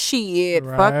churchgoer? Shit,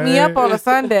 fuck me up on a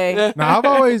Sunday. Now I've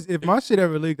always, if my shit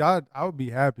ever leaked, I would be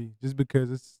happy just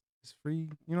because it's free. You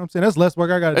know what I'm saying? That's less work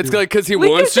I got to do. It's like because he We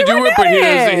wants to can see do what it, but he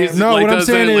that doesn't. is. He's No, like what I'm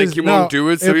doesn't saying like is, he no, won't do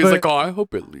it. So if he's a- like, oh, I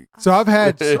hope it leaks. So I've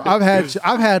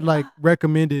had like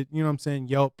recommended, you know what I'm saying,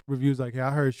 Yelp reviews like, hey,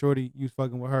 I heard Shorty you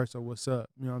fucking with her, so what's up?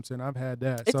 You know what I'm saying? I've had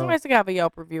that. It's So nice to have a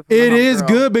Yelp review. From it a is homegirl.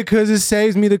 good because it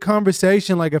saves me the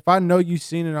conversation. Like if I know you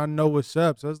seen it, I know what's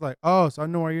up. So it's like, oh, so I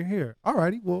know why you're here.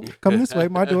 Alrighty, well, come this way.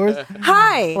 My door's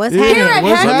Hi. What's Yeah, Here at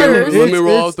happening? what's Hector's- happening? Let me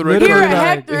roll out the literally Here at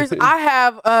like- Hector's, I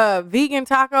have vegan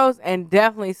tacos and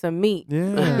definitely some meat.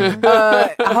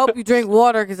 Yeah, I hope you drink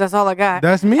water because that's all I got.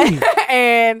 that's me.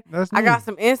 And That's I me. got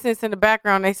some incense in the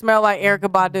background. They smell like Erica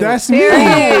Badu. That's me. Ooh,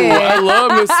 I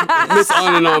love Miss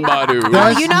Ananon Badu.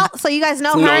 That's- You know, so you guys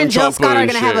know It's her and Jill Scott are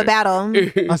non-chocolate gonna have a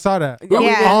shit. battle. I saw that.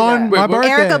 Yeah. On Wait, my what? birthday.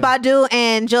 Erica Badu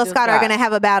and Jill Scott are Scott. gonna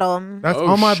have a battle. That's Oh,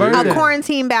 on my shit. birthday. A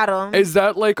quarantine battle. Is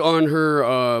that like on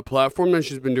her platform that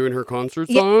she's been doing her concerts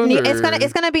Yeah, on? it's or-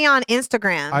 gonna be on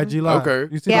Instagram. IG Live.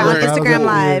 Okay. You see Yeah, the on battles? Instagram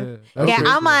Live. that's Yeah, pretty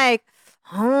I'm cool. like,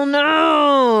 oh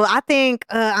no! I think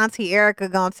Auntie Erica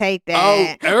gonna take that.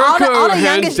 Oh, Erica, all the hands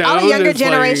youngest, all the down, younger is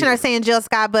generation like- are saying Jill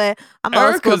Scott, but I'm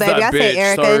old school, Erica's baby. that I say bitch,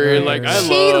 Erica. sorry. Like, I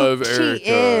love She Erica.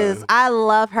 is. I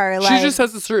love her. Like, She just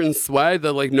has a certain swag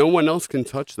that like no one else can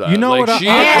touch that. You know like, what she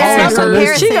Yeah, always no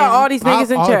comparison. She got all these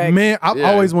niggas in check. Man, I've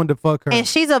Yeah. always wanted to fuck her. and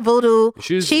she's a voodoo.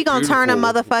 She's She gonna turn a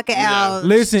beautiful. motherfucker Yeah. out.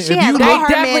 Listen, she if has you all They look- her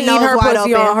definitely men eat nose her wide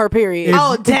pussy open. on her period.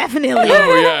 Oh, definitely.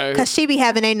 Oh yeah. Cause she be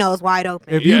having their nose wide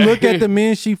open. If you Yeah. look at the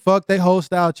men she fucked, they whole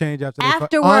style change after they fuck.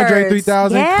 Afterwards, Andre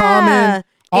 3000, yeah. Common,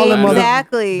 all them other.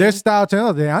 Exactly. Their style change.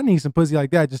 Oh, damn, I need some pussy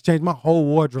like that. Just change my whole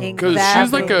wardrobe. Because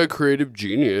she's like a creative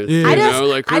genius. Yeah. You I just, know?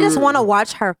 Like I just her- want to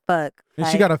watch her fuck. And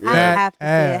she got a I fat have to see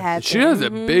ass. it happen. She has a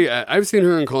big. I've seen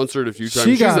her in concert a few times.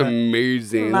 She She's got a-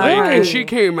 amazing. Love Like, her. and she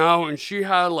came out and she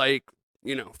had like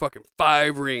fucking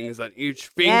 5 rings on each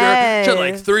finger. She had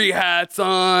like Yes. 3 hats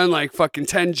on, like fucking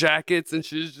 10 jackets, and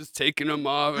she's just taking them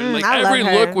off. And like I love every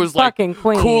her. look was like Fucking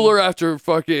queen. cooler after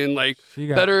fucking like She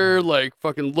got- better like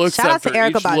fucking looks Shout out after to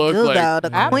Erica each look. Badu, Like, though,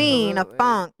 the queen of Absolutely.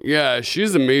 funk. yeah,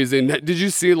 she's amazing. Did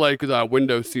you see like that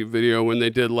window seat video when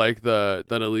they did like that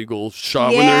illegal shot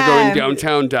when they were going Yeah.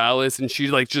 downtown Dallas and she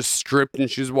like just stripped and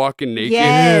she's walking naked?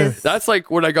 Yes. That's like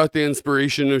what I got the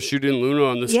inspiration of shooting Luna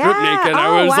on the strip Yeah. naked. Oh,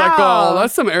 I was like, wow. oh,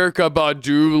 that's some Erica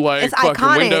Badu like It's fucking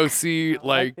iconic. window seat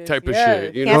like this, type of yes.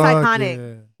 shit. You Yeah, know? it's Fuck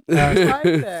iconic. yeah. I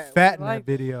like that. Fat in Like,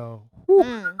 that video.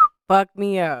 Mm. fuck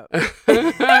me up. That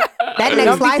Don't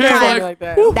next be kissing me lifetime. like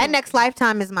that. That next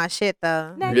lifetime is my shit,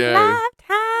 though. Yeah.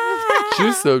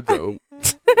 She's so dope. I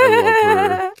love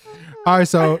her. All right,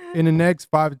 so in the next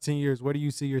 5 to 10 years, where do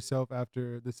you see yourself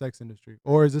after the sex industry?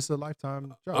 Or is this a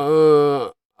lifetime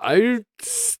job?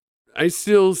 I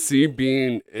still see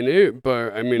being in it,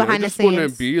 but I mean, Behind I the just want to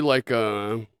scenes. be like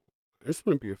I just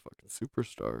want to be a fucking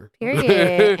superstar.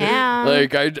 Period. Yeah.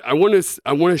 Like I want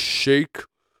to shake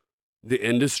the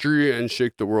industry and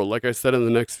shake the world. Like I said, in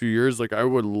the next few years, like I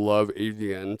would love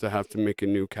AVN to have to make a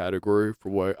new category for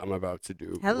what I'm about to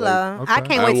do. Hello. Okay. I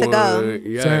can't wait to go.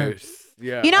 Yes.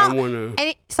 Yeah. You know, I wanna,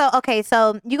 And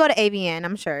so you go to AVN,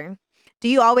 I'm sure. Do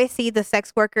you always see the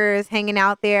sex workers hanging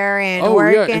out there and oh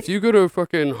working? yeah, if you go to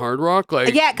fucking Hard Rock,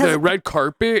 like Yeah, 'cause- the red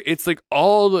carpet, it's like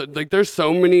all the like. There's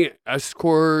so many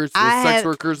escorts and I sex had-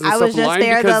 workers and I stuff was just line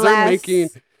there because the they're last- making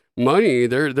money.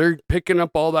 They're picking up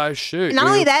all that shit. Not you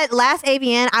only know? that, last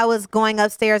AVN, I was going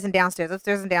upstairs and downstairs,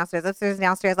 upstairs and downstairs, upstairs and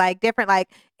downstairs, like different, like,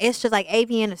 it's just like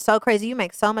AVN is so crazy. You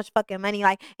make so much fucking money.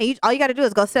 Like, and all you got to do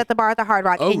is go sit at the bar at the Hard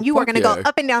Rock Oh, and you are fuck going to yeah. go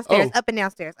up and downstairs, Oh. up and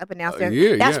downstairs, up and downstairs.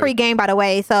 yeah, That's yeah. free game, by the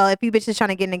way. So if you bitches trying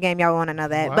to get in the game, y'all want to know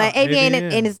that. Wow, But AVN,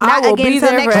 AVN. and it's I not will again be until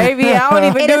there for next AV. I don't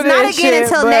even It do is not this again shit,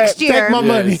 until but next year. Take my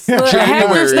money. Yes. Look, I have to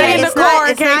January. stay in the It's car not,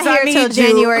 in it's case not I here need till you.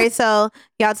 January, so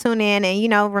y'all tune in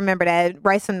and remember that.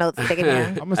 Write some notes, stick it down.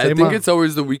 I'm gonna I say think my- it's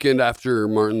always the weekend after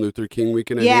Martin Luther King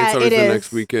weekend. I Yeah, think it's always it the is.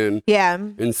 next weekend. Yeah.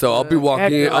 And so I'll be walking.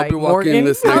 After, I'll be like, walking Morgan.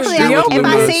 this next Hopefully, year with if Luna.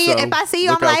 I see you, so if I see you,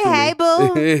 I'm look out like,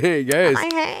 for me. hey, boo. Yes. I'm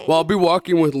like, hey. Well, I'll be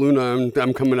walking with Luna.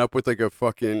 I'm coming up with like a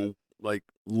fucking like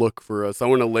look for us. I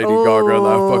want a Lady Gaga on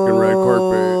that fucking red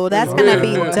carpet. Oh, that's gonna be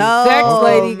Yeah. dope. Sex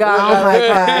Lady Gaga. Oh my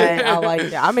god. I like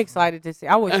that. I'm excited to see.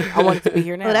 I want it to be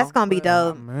here now. Oh, that's gonna be but-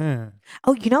 dope. Man.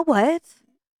 Oh, you know what?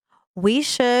 We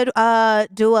should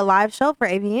do a live show for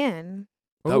AVN.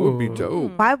 That would be Ooh.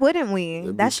 dope. Why wouldn't we?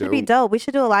 That'd that be should be dope. dope. We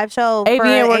should do a live show for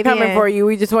AVN, we're coming AVN. for you.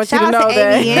 We just want Shout you to out know to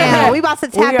that. AVN. We about to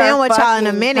We tap are in with y'all in a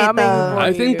fucking minute, coming though. for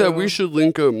I think that you. we should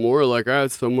link up more. Like I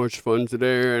had so much fun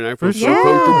today, and I feel For so sure.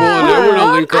 comfortable. And I want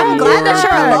to link up I'm more. glad that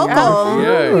you're Right. local.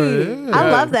 Yeah. I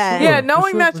Yeah. love that. Yeah, For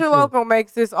knowing sure, that for you're sure. local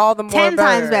makes this all the more 10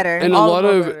 times better. And All the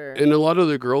more better. a lot of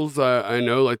the girls that I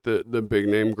know, like the big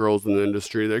name girls in the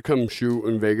industry, they come shoot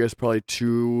in Vegas probably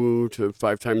 2 to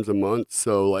 5 times a month.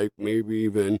 So like maybe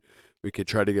even we could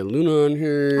try to get Luna on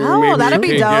here. Oh, maybe that'd we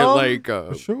be can get dope. like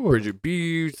For sure. Bridget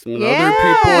B, some of the Yeah, other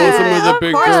people, some of the of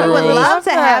big course, girls. we would love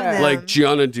to have Like, them. Like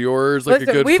Gianna Dior's like Listen,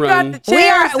 a good we've friend. got the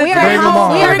chairs. We are Bring 'em humble.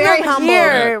 on. We are Bring very 'em humble.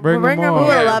 here. Bring 'em Bring 'em on. here.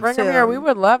 We would love Bring 'em to. here. We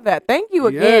would love that. Thank you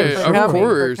again Yeah, for of coming.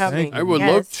 course. For coming. Thank I would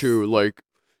Yes. love to. Like,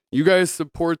 you guys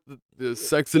support the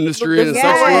sex industry and Yes.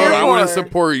 sex world. I want to Yeah.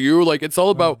 support you. Like, it's all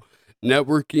about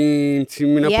networking,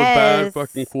 teaming up with bad, Yes.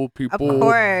 fucking cool Of people.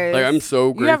 course. Like, I'm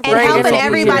so You have grateful. great And helping energy.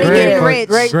 everybody Great, getting great, rich.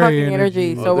 Great Great fucking energy.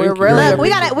 energy. Oh, So we're thank you. really Look, we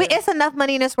appreciative. got it's enough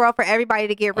money in this world for everybody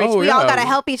to get rich. Oh, we all yeah. gotta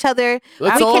help each other.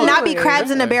 Let's we all- cannot be crabs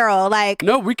in a yeah. barrel. Like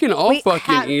No, we can all We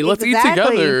fucking have- eat. Let's eat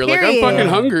exactly, together. Like, I'm period. fucking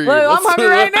hungry. Look, I'm Let's- hungry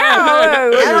right now.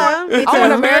 Look. Hello, me I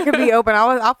want too. America to be open.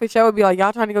 I for sure would be like,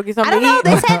 y'all trying to go get I something don't to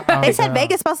know. eat? They said Oh,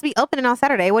 Vegas supposed to be opening on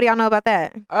Saturday. What do y'all know about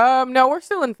that? No, we're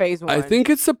still in phase 1. I think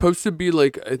it's supposed to be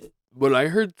like what I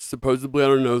heard supposedly, I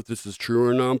don't know if this is true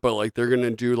or not, but like they're gonna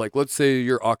do like, let's say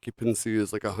your occupancy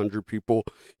is like 100 people,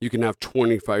 you can have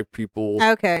 25 people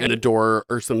in a door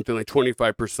or something, like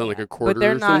 25%, like a quarter. But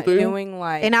they're or not something. doing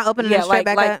like They're not opening it straight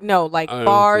back up? No, like I don't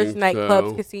bars, think nightclubs,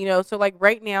 so. casinos. So like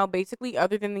right now, basically,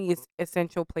 other than these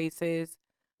essential places,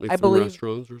 Like I some believe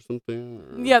restaurants or something.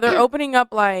 Or... Yeah, they're opening up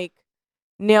like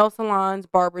nail salons,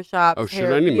 barbershops. Oh shit!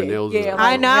 I need my nails. Yeah, done.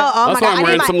 I know. Oh That's my why god! I'm I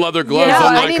wearing need some my, leather gloves. no, I'm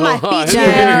I like, need my come on. feet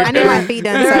done. I need my feet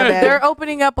done so bad. They're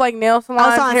opening up like nail salons.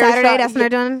 Also on hair Saturday, shop- that's when they're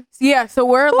doing. Yeah, so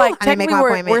we're Ooh, like I need to make technically my we're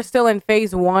appointment. still in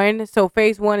phase 1. So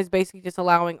phase 1 is basically just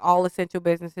allowing all essential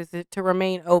businesses to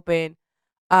remain open.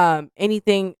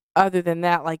 Anything other than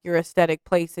that, like your aesthetic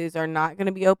places, are not going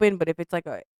to be open. But if it's like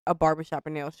a barbershop, a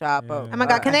nail shop, Yeah. Oh my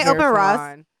god! Can a they hair open Ross?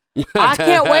 salon. I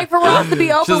can't wait for Ross to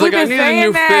be open. She's We've like, I been need a saying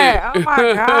new that. fit. Oh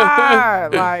my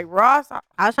god! Like Ross,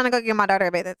 I was trying to go get my daughter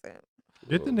a bathing suit.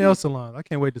 Get the nail salon. I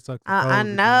can't wait to suck. some I toes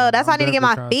know. again. That's why I I'm need to get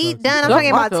my definitely feet trying to done. I'm suck trying to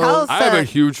some get my toes. toes I have a sucked.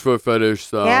 huge foot fetish,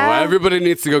 so Yeah. everybody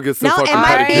needs to go get some No, fucking and my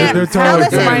pedicures. feet, Get their toes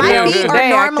listen, done. my Yeah. feet Today, are I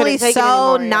normally couldn't take it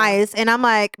so anymore, yeah. nice, and I'm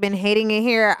like been hating it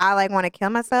here. I like want to kill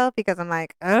myself because I'm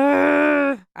like,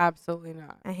 ugh, absolutely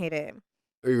not. I hate it.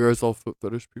 Are you guys all foot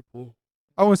fetish people?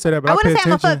 I wouldn't say that, but I I pay wouldn't say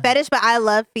I'm a attention. foot fetish, but I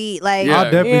love feet. Like, Yeah. I'll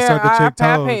definitely Yeah, suck a chick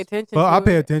I toes. pay attention But to I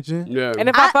pay it. attention. Yeah. And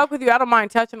if I fuck with you, I don't mind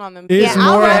touching on them. It's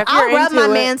yeah, more- If I'll you're rub into my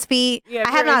it- man's feet. Yeah, if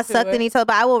I have you're not into sucked it. any toe,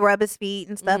 but I will rub his feet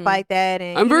and stuff Mhm. like that.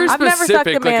 And I'm very I've never sucked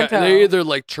specific. a man Like toe. they either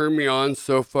like turn me on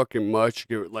so fucking much,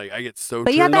 like I get so.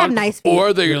 But you have turned to have on, nice feet.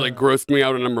 or they Yeah. like gross me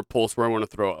out and I'm repulsed where I want to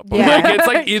throw up. Yeah. Like it's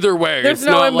like either way. There's it's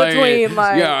no not in like, between,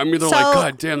 like- yeah, I'm either So, like,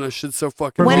 God damn, that shit's so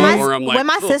fucking when hot, my- or I'm like, when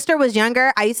my ugh. sister was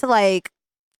younger, I used to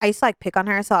like pick on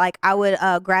her. So like I would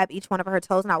grab each one of her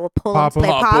toes and I would pull them Pop till they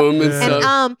 'em. pop pop. them and Yeah. stuff.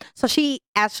 And so she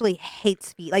actually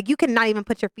hates feet. Like you cannot even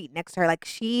put your feet next to her. Like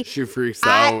She freaks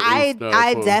out. I and stuff,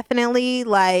 I huh? definitely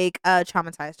like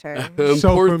traumatized her.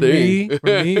 So Poor for thing.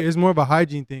 me, it's more of a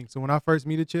hygiene thing. So when I first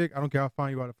meet a chick, I don't care how fine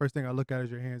you are. The first thing I look at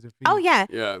is your hands and feet. Oh yeah.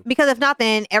 Yeah. Because if not,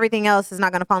 then everything else is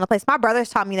not gonna fall into place. My brothers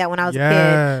taught me that when I was a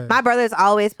Yes. kid. My brothers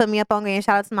always put me up on game.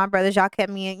 Shout out to my brothers. Y'all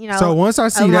kept me, So once I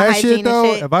see of my that hygiene shit and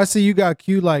though, shit. if I see you got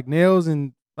cute like nails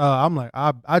and I'm like,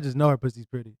 I just know her pussy's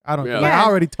pretty. I don't Yeah. like, Yeah. I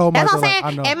already told That's myself what I'm like, I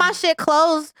saying. know. And my shit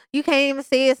closed. You can't even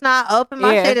see. It's not open.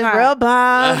 My Yeah, shit it's is not. real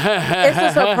bomb. It's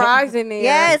a surprise in there.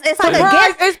 Yes, it's like a Surprise,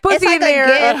 gift. it's pussy It's like in a there.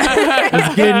 gift.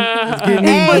 it's getting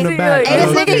Hey, in the back. And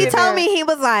this Pussy nigga, he in told there. me, he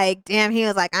was like, damn, he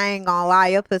was like, I ain't gonna lie,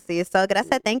 your pussy is so good. I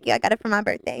said, thank you. I got it for my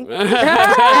birthday. It's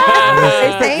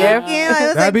a Thank gift. you. It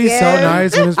was a That'd be so gift.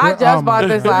 nice. When it's I oh just my bought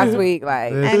this God. last week.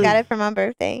 Like, Yeah. I got it for my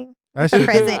birthday. That shit.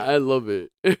 present. I love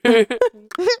it.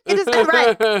 It is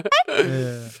right.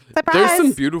 Yeah. Surprise. There's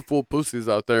some beautiful pussies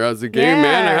out there. As a gay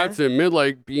man, I have to admit,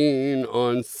 like being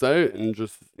on set and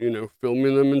just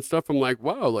filming them and stuff. I'm like,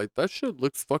 wow, like that shit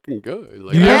looks fucking good.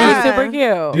 Like, You yeah, ever- it's super cute.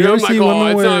 Do you I'm ever like, see oh, women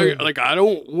it's where not, like I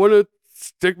don't want to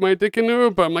stick my dick into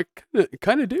it, but I'm like,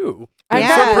 kind of do. It's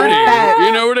Yeah. so pretty. Facts.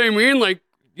 You know what I mean? Like,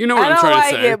 you know what I I'm don't trying like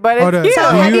to say. it, but Hold it's up. cute.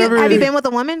 So Do have you you, ever- have you been with a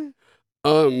woman?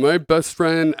 My best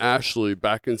friend Ashley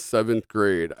back in 7th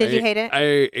grade. Did you hate it?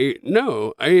 I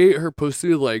ate her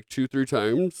pussy like 2-3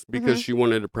 times because she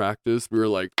wanted to practice. We were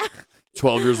like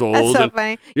 12 years old. That's so and-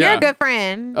 funny. yeah. You're a good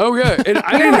friend. Oh yeah, and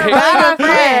I You're didn't a hate. bad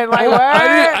friend. Like, what?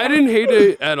 I didn't hate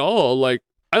it at all. Like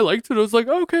I liked it. I was like,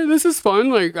 oh, okay, this is fun.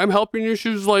 Like I'm helping you. She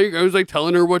was like, I was like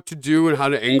telling her what to do and how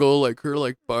to angle like her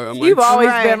like butt. I'm You've like, always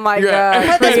Right. been like Yeah.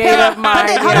 a Put this pillow- creative mind.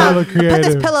 Hold on. Hella Put this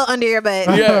creative. pillow under your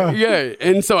butt. yeah.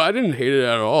 And so I didn't hate it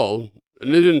at all.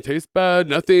 And it didn't taste bad.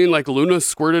 Nothing. Like Luna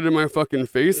squirted in my fucking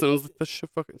face, and I was like, that shit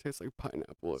fucking tastes like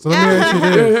pineapple. So let me ask you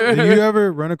this: do you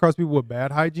ever run across people with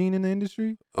bad hygiene in the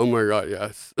industry? Oh my god,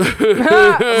 yes. So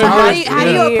How how do you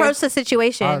Yeah. approach the How's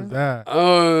situation? that?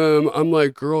 I'm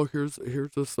like, girl, here's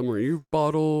a Summer Eve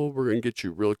bottle. We're gonna get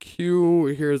you real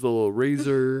cute. Here's a little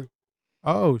razor.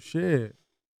 Oh shit!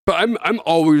 But I'm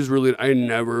always really,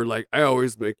 I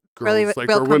always make girls Really, like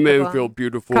real or women comfortable. feel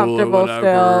beautiful Comfortable or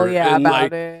whatever. still, yeah, and about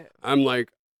like, it. I'm like,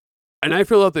 and I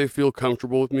feel that they feel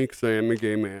comfortable with me because I am a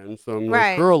gay man. So I'm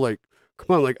Right. like, girl, like,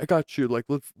 come on, like I got you. Like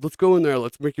let's go in there.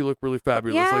 Let's make you look really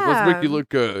fabulous. Like let's make you Yeah. look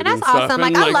good. And that's stuff. awesome.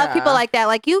 Like And, I love people Yeah. like that.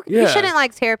 Like you Yeah. shouldn't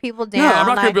like tear people down. No, I'm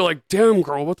not like, gonna be like, damn,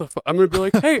 girl, what the fuck? I'm gonna be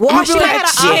like, hey, Wash I'm gonna be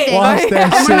that like, shit. Wash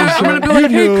that I'm shit. gonna be You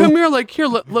like, hey, knew. come here, like here,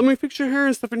 let me fix your hair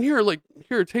and stuff in here, like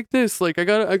here, take this, like I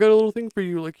got a little thing for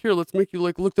you, like here, let's make you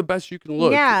like look the best you can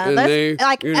look. Yeah, and let's they,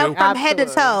 like you know, from head to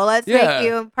toe. Absolutely. Let's Yeah. make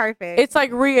you perfect. It's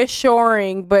like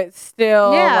reassuring, but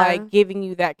still Yeah. like giving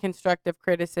you that constructive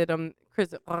criticism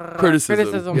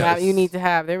Criticism, that yes. you need to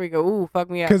have. There we go. Ooh, fuck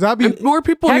me up. Because I be and more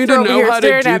people Hector need to over know here how to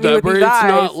staring do at me that, with where these it's eyes.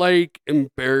 not like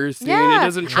embarrassing. It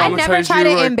doesn't traumatize I never try you,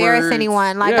 to like, embarrass where it's-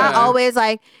 anyone. Like I yeah. always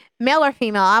like male or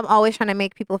female, I'm always trying to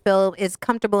make people feel as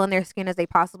comfortable in their skin as they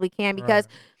possibly can because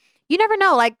you never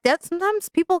know. Like that, sometimes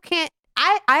people can't.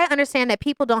 I understand that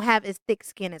people don't have as thick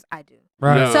skin as I do.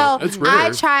 Right. No, So it's rare. I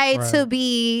try to Right.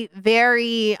 be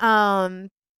very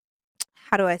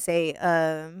how do I say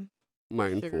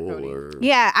Mindful or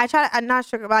yeah, I'm not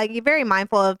sure, but like you're very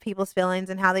mindful of people's feelings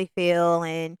and how they feel,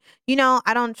 and you know,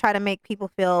 I don't try to make people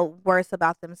feel worse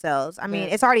about themselves. I mean,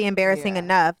 it's already embarrassing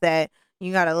enough that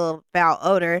you got a little foul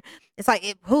odor. It's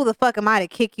like, who the fuck am I to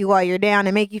kick you while you're down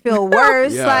and make you feel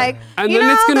worse? Yeah. Like, and you then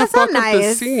know, it's gonna that's fuck not up the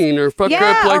nice. scene or fuck Yeah,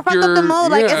 up or like fuck up your the mood,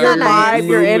 like, it's your not nice. vibe,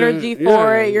 your energy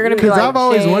for it. You're gonna be Because like, I've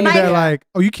always shit. wondered Like- that, like,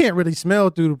 oh, you can't really smell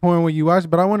through the point when you watch,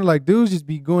 but I wonder, like, dudes just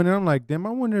be going in. I'm like, damn, I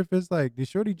wonder if it's like, did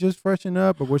Shorty just freshen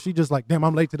up, or was she just like, damn,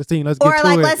 I'm late to the scene. Let's Or get to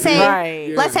like, it. let's say,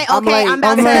 Right. let's say, I'm okay, late. I'm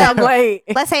about I'm to, late.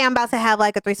 let's say I'm about to have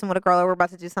like a threesome with a girl, or we're about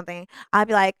to do something. I'd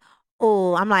be like,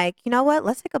 oh, I'm like, you know what?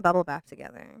 Let's take a bubble bath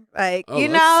together. Like, Oh, you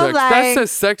that's know, sex. like, that's a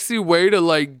sexy way to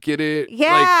like get it.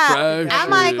 yeah. like, fresh I'm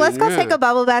like, let's go and, take yeah. a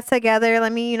bubble bath together.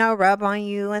 Let me, you know, rub on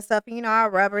you and stuff. You know, I'll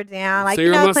rub her down. Like, so you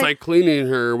you're know, almost like cleaning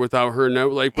her without her know.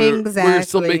 Like we're still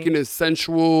Exactly. making it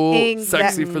sensual,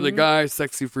 sexy for the guy,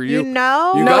 sexy for you. you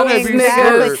know, You No, gotta these be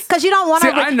niggas. sure. because you don't want See,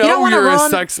 to. I you know don't want to you're a ruin.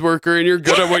 sex worker and you're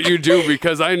good at what you do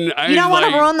because I You don't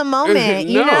want to ruin the moment.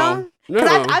 You know.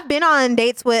 Because No. I've been on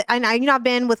dates with, I've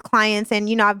been with clients, and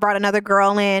you know, I've brought another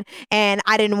girl in, and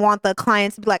I didn't want the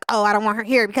clients to be like, oh, I don't want her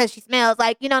here because she smells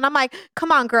like, you know. And I'm like,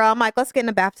 come on, girl. I'm like, let's get in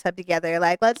the bathtub together.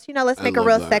 Like, let's make it love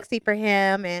real that. sexy for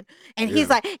him, and he's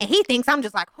like, and he thinks I'm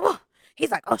just like, whew.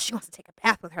 He's like, oh, she wants to take a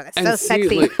bath with her. That's And so see,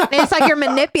 sexy. like- and it's like you're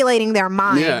manipulating their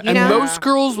mind. Yeah, you and know. most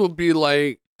girls will be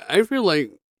like, I feel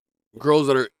like girls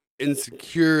that are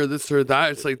insecure, this or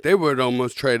that, it's like they would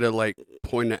almost try to like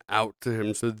point it out to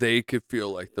him so they could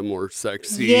feel like the more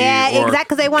sexy. Yeah, or exactly.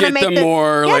 Because they want to get make them the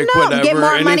more yeah, like no, whatever. get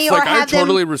more and money, it's or like I have them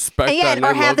totally respect that. yeah, and or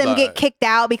I have love them get that. kicked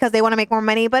out because they want to make more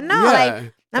money. But no, Yeah, like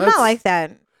I'm that's- not like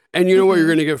that. And you know what? You're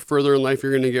Mhm. gonna get further in life.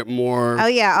 You're gonna get more. Oh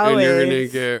yeah, always. And you're gonna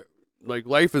get like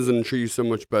life is gonna treat you so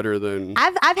much better than.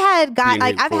 I've had guys being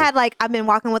like hateful. I've been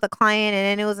walking with a client, and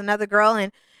then it was another girl,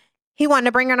 and he wanted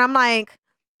to bring her, and I'm like,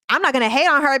 I'm not gonna hate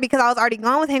on her because I was already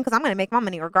going with him because I'm gonna make my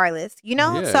money regardless, you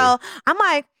know. Yeah. So I'm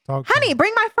like, Talk to honey, me.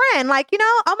 bring my friend, like, you know,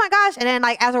 oh my gosh. And then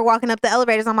like as we're walking up the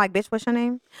elevators, I'm like, bitch, what's your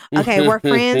name? Okay, we're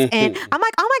friends, and I'm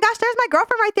like, oh my gosh, there's my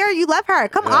girlfriend right there. You love her.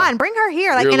 Come Yeah. on, bring her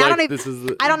here. Like, You're and like, I don't even. this is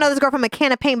the- I don't know this girl from a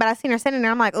can of paint, but I seen her sitting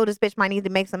there. I'm like, oh, this bitch might need to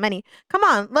make some money. Come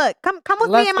on, look, come with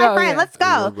Let's me and my go, friend. yeah. Let's I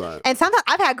go. love that. And sometimes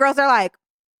I've had girls that are like,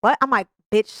 what? I'm like,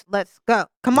 bitch, let's go.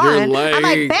 Come You're on. I'm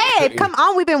like, like- babe, come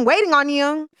on. We've been waiting on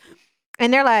you.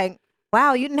 And they're like,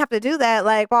 wow, you didn't have to do that.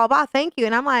 Like, blah, blah, thank you.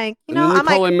 And I'm like, you And know, then you I'm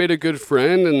like, probably made a good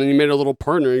friend, and then you made a little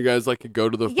partner. You guys like could go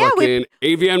to the Yeah, we- fucking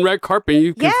AVN red carpet. And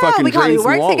you could yeah, fucking we drain probably some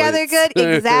work together wallets. good.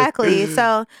 Exactly.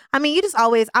 So, I mean,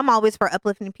 I'm always for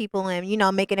uplifting people and, you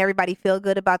know, making everybody feel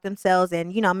good about themselves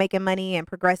and, you know, making money and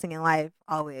progressing in life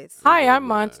always. Hi, I'm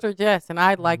Monster Jess, and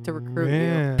I'd like to recruit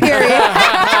Man. Period.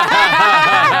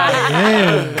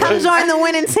 Man. Come join the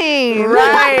winning team. you.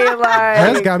 Right, like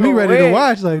That's got me ready to win.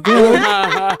 watch. Like, damn,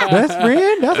 that's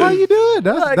friend. That's how you do it.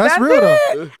 That's Look, that's that's real it.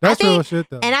 though. That's I real think- shit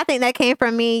though. And I think that came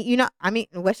from me, you know, I mean,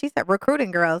 what she said,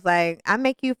 recruiting girls. Like, I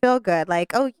make you feel good.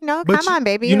 Like, oh, you know, But come on,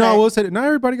 baby. You know, I Like, will say that not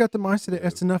everybody got the mindset that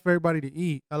it's enough for everybody to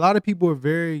eat. A lot of people are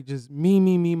very just me,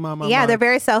 my. yeah, they're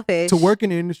very selfish. to work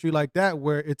in an industry like that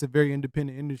where it's a very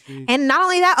independent industry. And not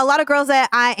only that, a lot of girls that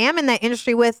I am in that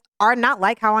industry with are not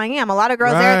like how I am. A lot of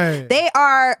girls Right. they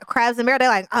are crabs and bears. They're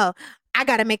like, oh, I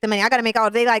gotta make the money. I gotta make all.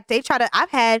 They try to. I've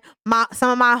had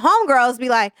some of my homegirls be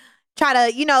like, try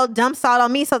to, you know, dump salt on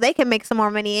me so they can make some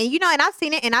more money. And you know, and I've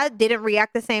seen it, and I didn't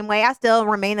react the same way. I still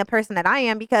remain the person that I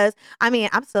am because I mean,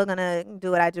 I'm still gonna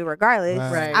do what I do regardless.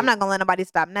 Right. I'm not gonna let nobody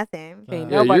stop nothing. Can't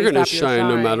Yeah, nobody you're gonna stop your shine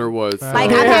no shine. matter what. Like,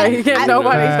 so- I've had- you can't I-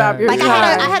 nobody stop your Like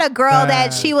shine. I had a girl that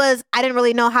Right. she was. I didn't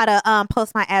really know how to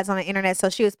post my ads on the internet, so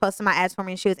she was posting my ads for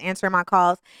me, and she was answering my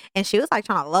calls, and she was like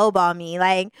trying to lowball me,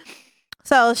 like.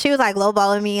 So she was like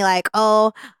lowballing me, like,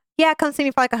 oh yeah, come see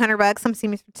me for like $100, come see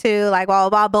me for $2, like blah blah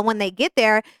blah. But when they get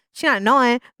there, she not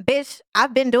knowing, bitch,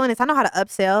 I've been doing this. I know how to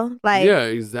upsell, like. yeah,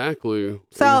 exactly.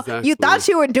 So Exactly. you thought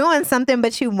you were doing something,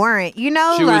 but you weren't. You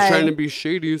know, She like, was trying to be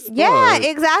shady as fuck. Yeah,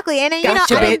 exactly. And then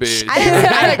Gotcha, you know, bitch. I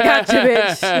didn't Gotcha,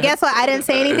 bitch. guess what? I didn't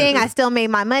say anything. I still made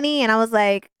my money, and I was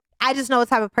like, I just know what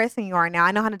type of person you are now.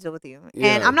 I know how to deal with you, and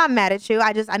Yeah. I'm not mad at you.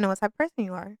 I know what type of person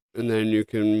you are. And then you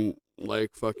can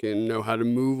like fucking know how to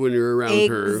move when you're around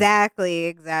her.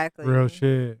 Exactly. Real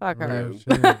shit. Fuck her. Real shit.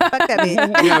 Fuck that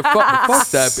bitch. Yeah, fuck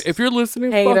that. If you're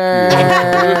listening, Hater.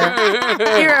 fuck you.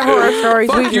 Here at Horror Stories,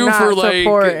 Fuck we do you not for, like,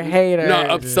 support haters. Not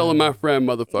upselling my friend,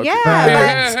 motherfucker.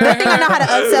 Yeah, but good thing I know how to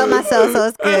upsell myself, so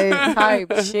it's good.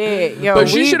 Type shit. Yo, But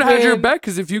she we've should have had your been- back,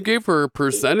 because if you gave her a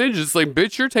percentage, it's like,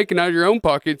 bitch, you're taking out your own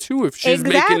pocket too. If she's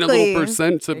making a Exactly. little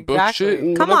percent to book Exactly. shit.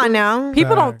 And Come whatever. on now.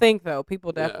 People don't Right. think though.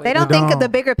 People definitely They don't They think of the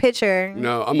don't. bigger picture.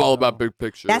 No, I'm all about big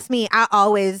picture. That's me.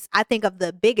 I think of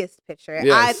the biggest picture. I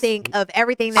Yes. think of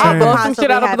everything I'll that Same. blow could some possibly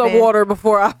shit out of happen. the water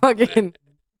before I fucking.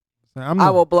 I'm I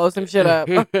the- will blow some shit up.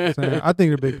 saying, I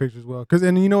think the big picture as well. Because,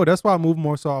 and you know what? That's why I move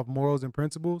more so off morals and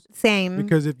principles. Same.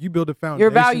 Because if you build a foundation, Your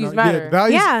values matter. Yeah,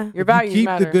 values, Yeah. if Your values you keep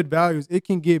matter. the good values, it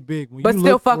can get big. When But you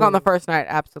still look fuck for- on the first night.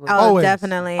 Absolutely. Oh, Always.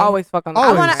 definitely. Always fuck on the I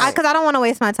first want to, night. because I don't want to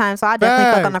waste my time, so I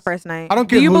definitely fuck on the Facts. first night. I don't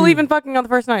care. Do you who believe in fucking on the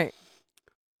first night?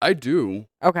 I do.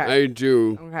 Okay. I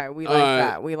do. Okay. We like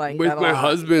that. We like With that a my lot.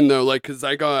 husband though, like, cause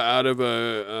I got out of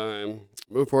a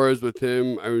before I was with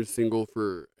him, I was single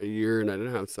for a year and I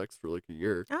didn't have sex for like a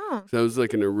year. Oh. So I was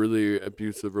like in a really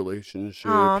abusive relationship.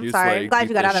 Oh, I'm He's sorry. like Glad you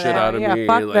beat got the out of shit that. out of Yeah, me,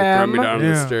 fuck like throw me them. down the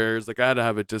Yeah. stairs. Like I had to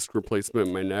have a disc replacement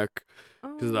in my neck.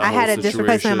 Because of that I had whole a disc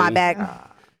replacement in my situation.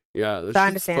 back. Yeah, that's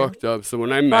I just understand. fucked up. So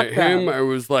when I met him, them. I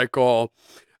was like,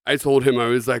 I told him, I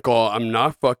was like, I'm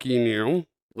not fucking you.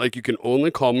 Like, you can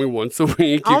only call me once a week.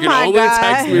 You Oh can my only text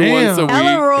God. me once a Damn.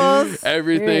 Hella week. rules.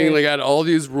 Everything. Yeah. Like, I had all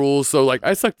these rules. So, like,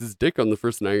 I sucked his dick on the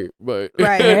first night. But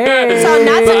Right. Hey. So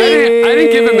not to But be- I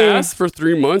didn't give him ass for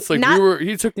 3 months. Like Not-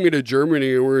 he took me to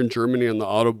Germany, and we were in Germany on the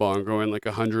Autobahn going like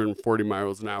 140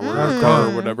 miles an hour in That's a car or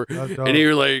dope. whatever. That's dope. And he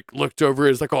like looked over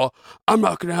and was like, I'm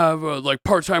not gonna have a like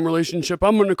part-time relationship.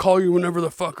 I'm gonna call you whenever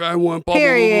the fuck I want. Blah,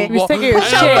 Period. Blah, blah, blah, He was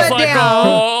taking your blah. Put And your I was foot like, down.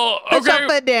 oh, Put your okay.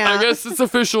 foot down. I guess it's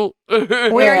official.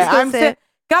 We're Yeah, I'm exclusive.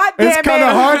 God damn It's it.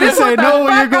 kinda hard to This say what the no when you're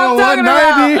fuck I'm going talking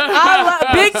 190. about. I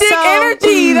love big dick So-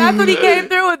 energy. That's what he came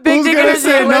through with. Big Who's dick gonna energy.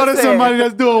 say no to Listen. somebody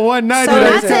that's doing 190? So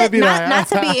That's not gonna to, be like, not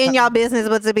to be in y'all business,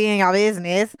 but to be in y'all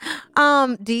business.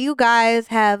 Do you guys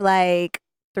have like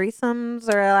threesomes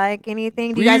or like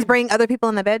anything? Do you guys We- bring other people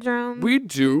in the bedroom? We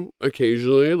do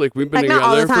occasionally. Like we've been Like, not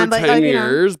all the together time, for but, 10 like, you know.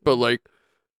 years, but like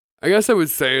I guess I would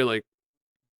say like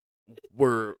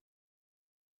we're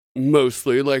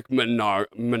mostly like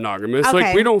monogamous. Like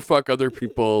Okay. we don't fuck other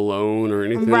people alone or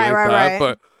anything Right, like right, that. right.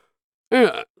 But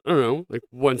yeah, I don't know, like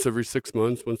once every 6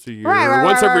 months, once a year, Right,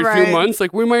 once every right. few months,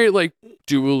 like we might like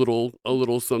do a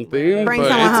little something. Bring but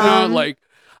someone it's not home. like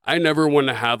I never want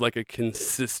to have like a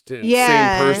consistent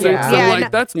Yeah, same person. yeah. 'cause Yeah, I'm no,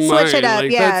 like that's switch mine. it up,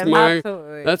 Like yeah. that's my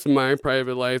Absolutely. that's my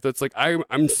private life. That's like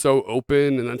I'm so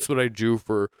open, and that's what I do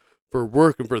for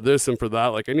work and for this and for that.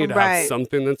 Like I need to Right. have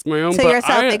something that's my own. to but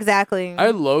yourself, I, exactly.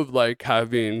 I love like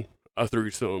having a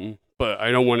threesome, but I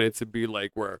don't want it to be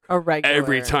like where a regular.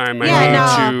 every time I Yeah, need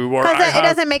no, to, or because I it have,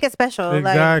 doesn't make it special. Like,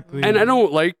 exactly. and I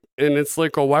don't like, and it's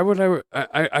like, oh, why would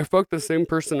I fuck the same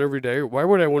person every day? Why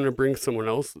would I want to bring someone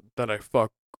else that I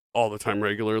fuck all the time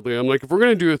regularly? I'm like, if we're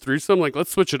gonna do a threesome, like let's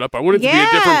switch it up. I want it to be a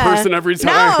different Yeah. person every no,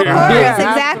 time. of course, Yeah.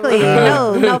 exactly.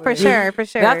 Absolutely. No, for sure, for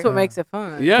sure. That's what makes it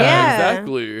fun. Yeah, Yeah.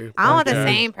 exactly. I don't want the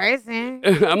Okay. same person.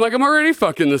 I'm like, I'm already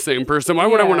fucking the same person. Why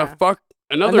would I want Yeah. to fuck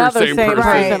another same person?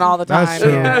 Right. all the time. That's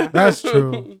true. Yeah. That's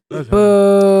true. That's true.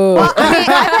 Boo.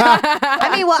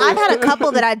 Well, I've had a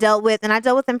couple that I dealt with, and I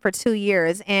dealt with them for 2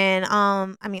 years. And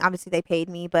I mean, obviously they paid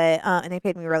me, but and they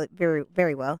paid me really, very,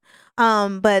 very well.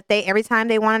 But they every time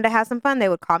they wanted to have some fun, they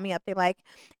would call me up. They're like,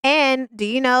 and do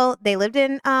you know they lived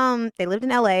in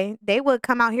LA. They would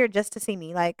come out here just to see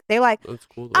me. Like they're like, That's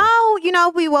cool. Though. oh, you know,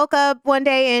 we woke up one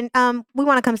day and we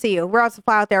want to come see you. We're about to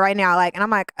fly out there right now. Like, and I'm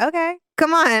like, okay,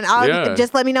 come on. I'll Yeah.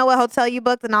 just let me know what hotel you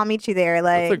booked and I'll meet you there.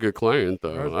 Like, That's a good client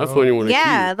though. That's That's dope. when you want to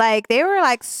yeah, like they were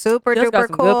like super Just got duper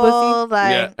some good pussy? cool.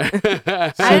 Like,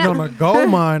 Yeah. Sitting on a gold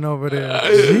mine over there.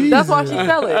 That's why she Jesus.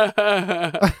 sell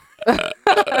it.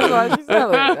 That's why she sell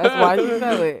it. That's why she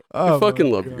sell it. Oh, I fucking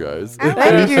my love you God. guys. I love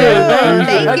Thank you. you.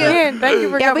 Thank you. Again, thank you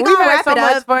for Yeah, coming. we We've gonna had wrap so it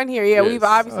much up. fun here. Yeah, we've Yes.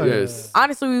 obviously, Yes.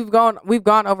 honestly, we've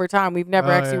gone over time. We've never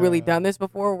Oh, actually really yeah. done this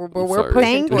before. We're sorry. pushing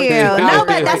Thank towards you. the No, hour but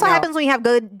that's right what now. happens when you have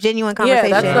good, genuine Yeah, conversation.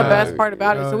 that's the Yeah. best part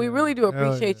about it. So Hell we really do yeah. Hell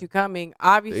appreciate yeah. you coming. Thank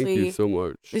Obviously, you so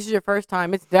much. this is your first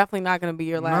time. It's definitely not going to be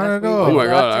your Not last. at We all. would Oh my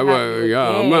love god, to I have will. you Yeah,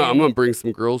 I'm again. gonna bring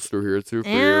some girls through here too for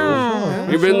you.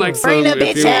 Yeah. Even like some. Bring the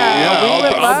if you- bitches. Yeah, We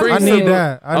would I'll love bring I to. some. need that.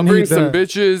 I I'll need bring some that.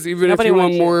 bitches, even Nobody if you want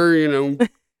wants you. more. You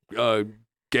know,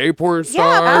 gay porn Yeah,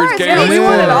 stars, of gay course. We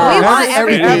want it all. We want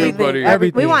everybody.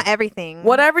 everything. We want everything.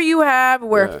 Whatever you have,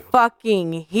 we're Yeah.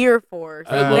 fucking here for.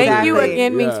 So I love thank you Exactly.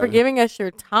 again, Minx, Yeah. for giving us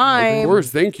your time. Of course,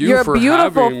 thank you your for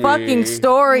beautiful having fucking me.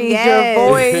 stories, Yes. your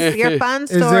voice. Your fun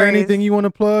stories. Is there anything you want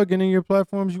to plug? Any of your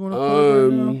platforms you want to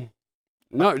plug right now?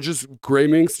 Not just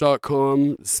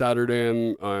grayminx.com.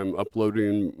 Saturday I'm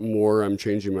uploading more. I'm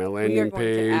changing my landing going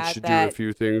to add page to do a that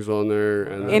few things on there,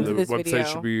 and then into the this website video.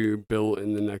 should be built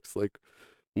in the next like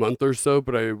month or so.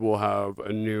 But I will have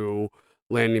a new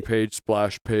landing page,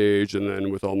 splash page, and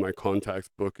then with all my contacts,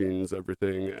 bookings,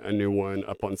 everything, a new one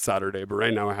up on Saturday. But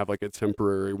right now I have like a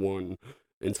temporary one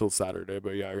until Saturday.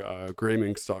 But yeah,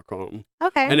 grayminx.com.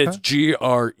 Okay. And it's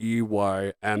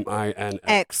GREYMINX.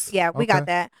 Yeah, we Okay. got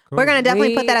that. Cool. We're gonna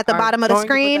definitely put that at the We bottom are of the going to put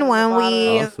that screen at the when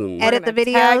we bottom. Awesome. edit We're the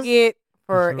gonna tag videos. it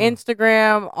for For sure.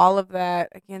 Instagram, all of that.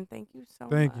 Again, thank you so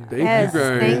Thank much. you. Thank Yes, you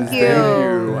guys. thank you.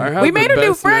 I have We the made a new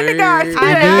best friend of night. ours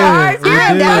I today, know. guys. We You're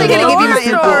did. a Definitely gonna give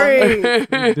you my story.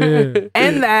 We did.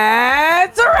 And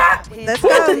that's a wrap. Let's go.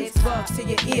 Bugs to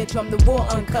your eardrum, the war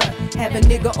uncut. Have a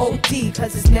nigga OD,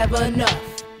 cause it's never enough.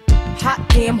 Hot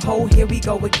damn hole, here we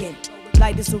go again.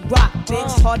 Light as a rock,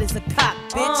 bitch, hard as a cop,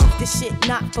 bitch. This shit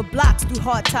not for blocks, through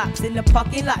hard tops in the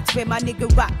parking lots where my nigga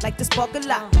rock like the spark a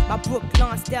lot. My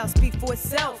Brooklyn style speak for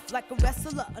itself, like a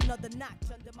wrestler, another notch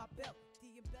under my belt.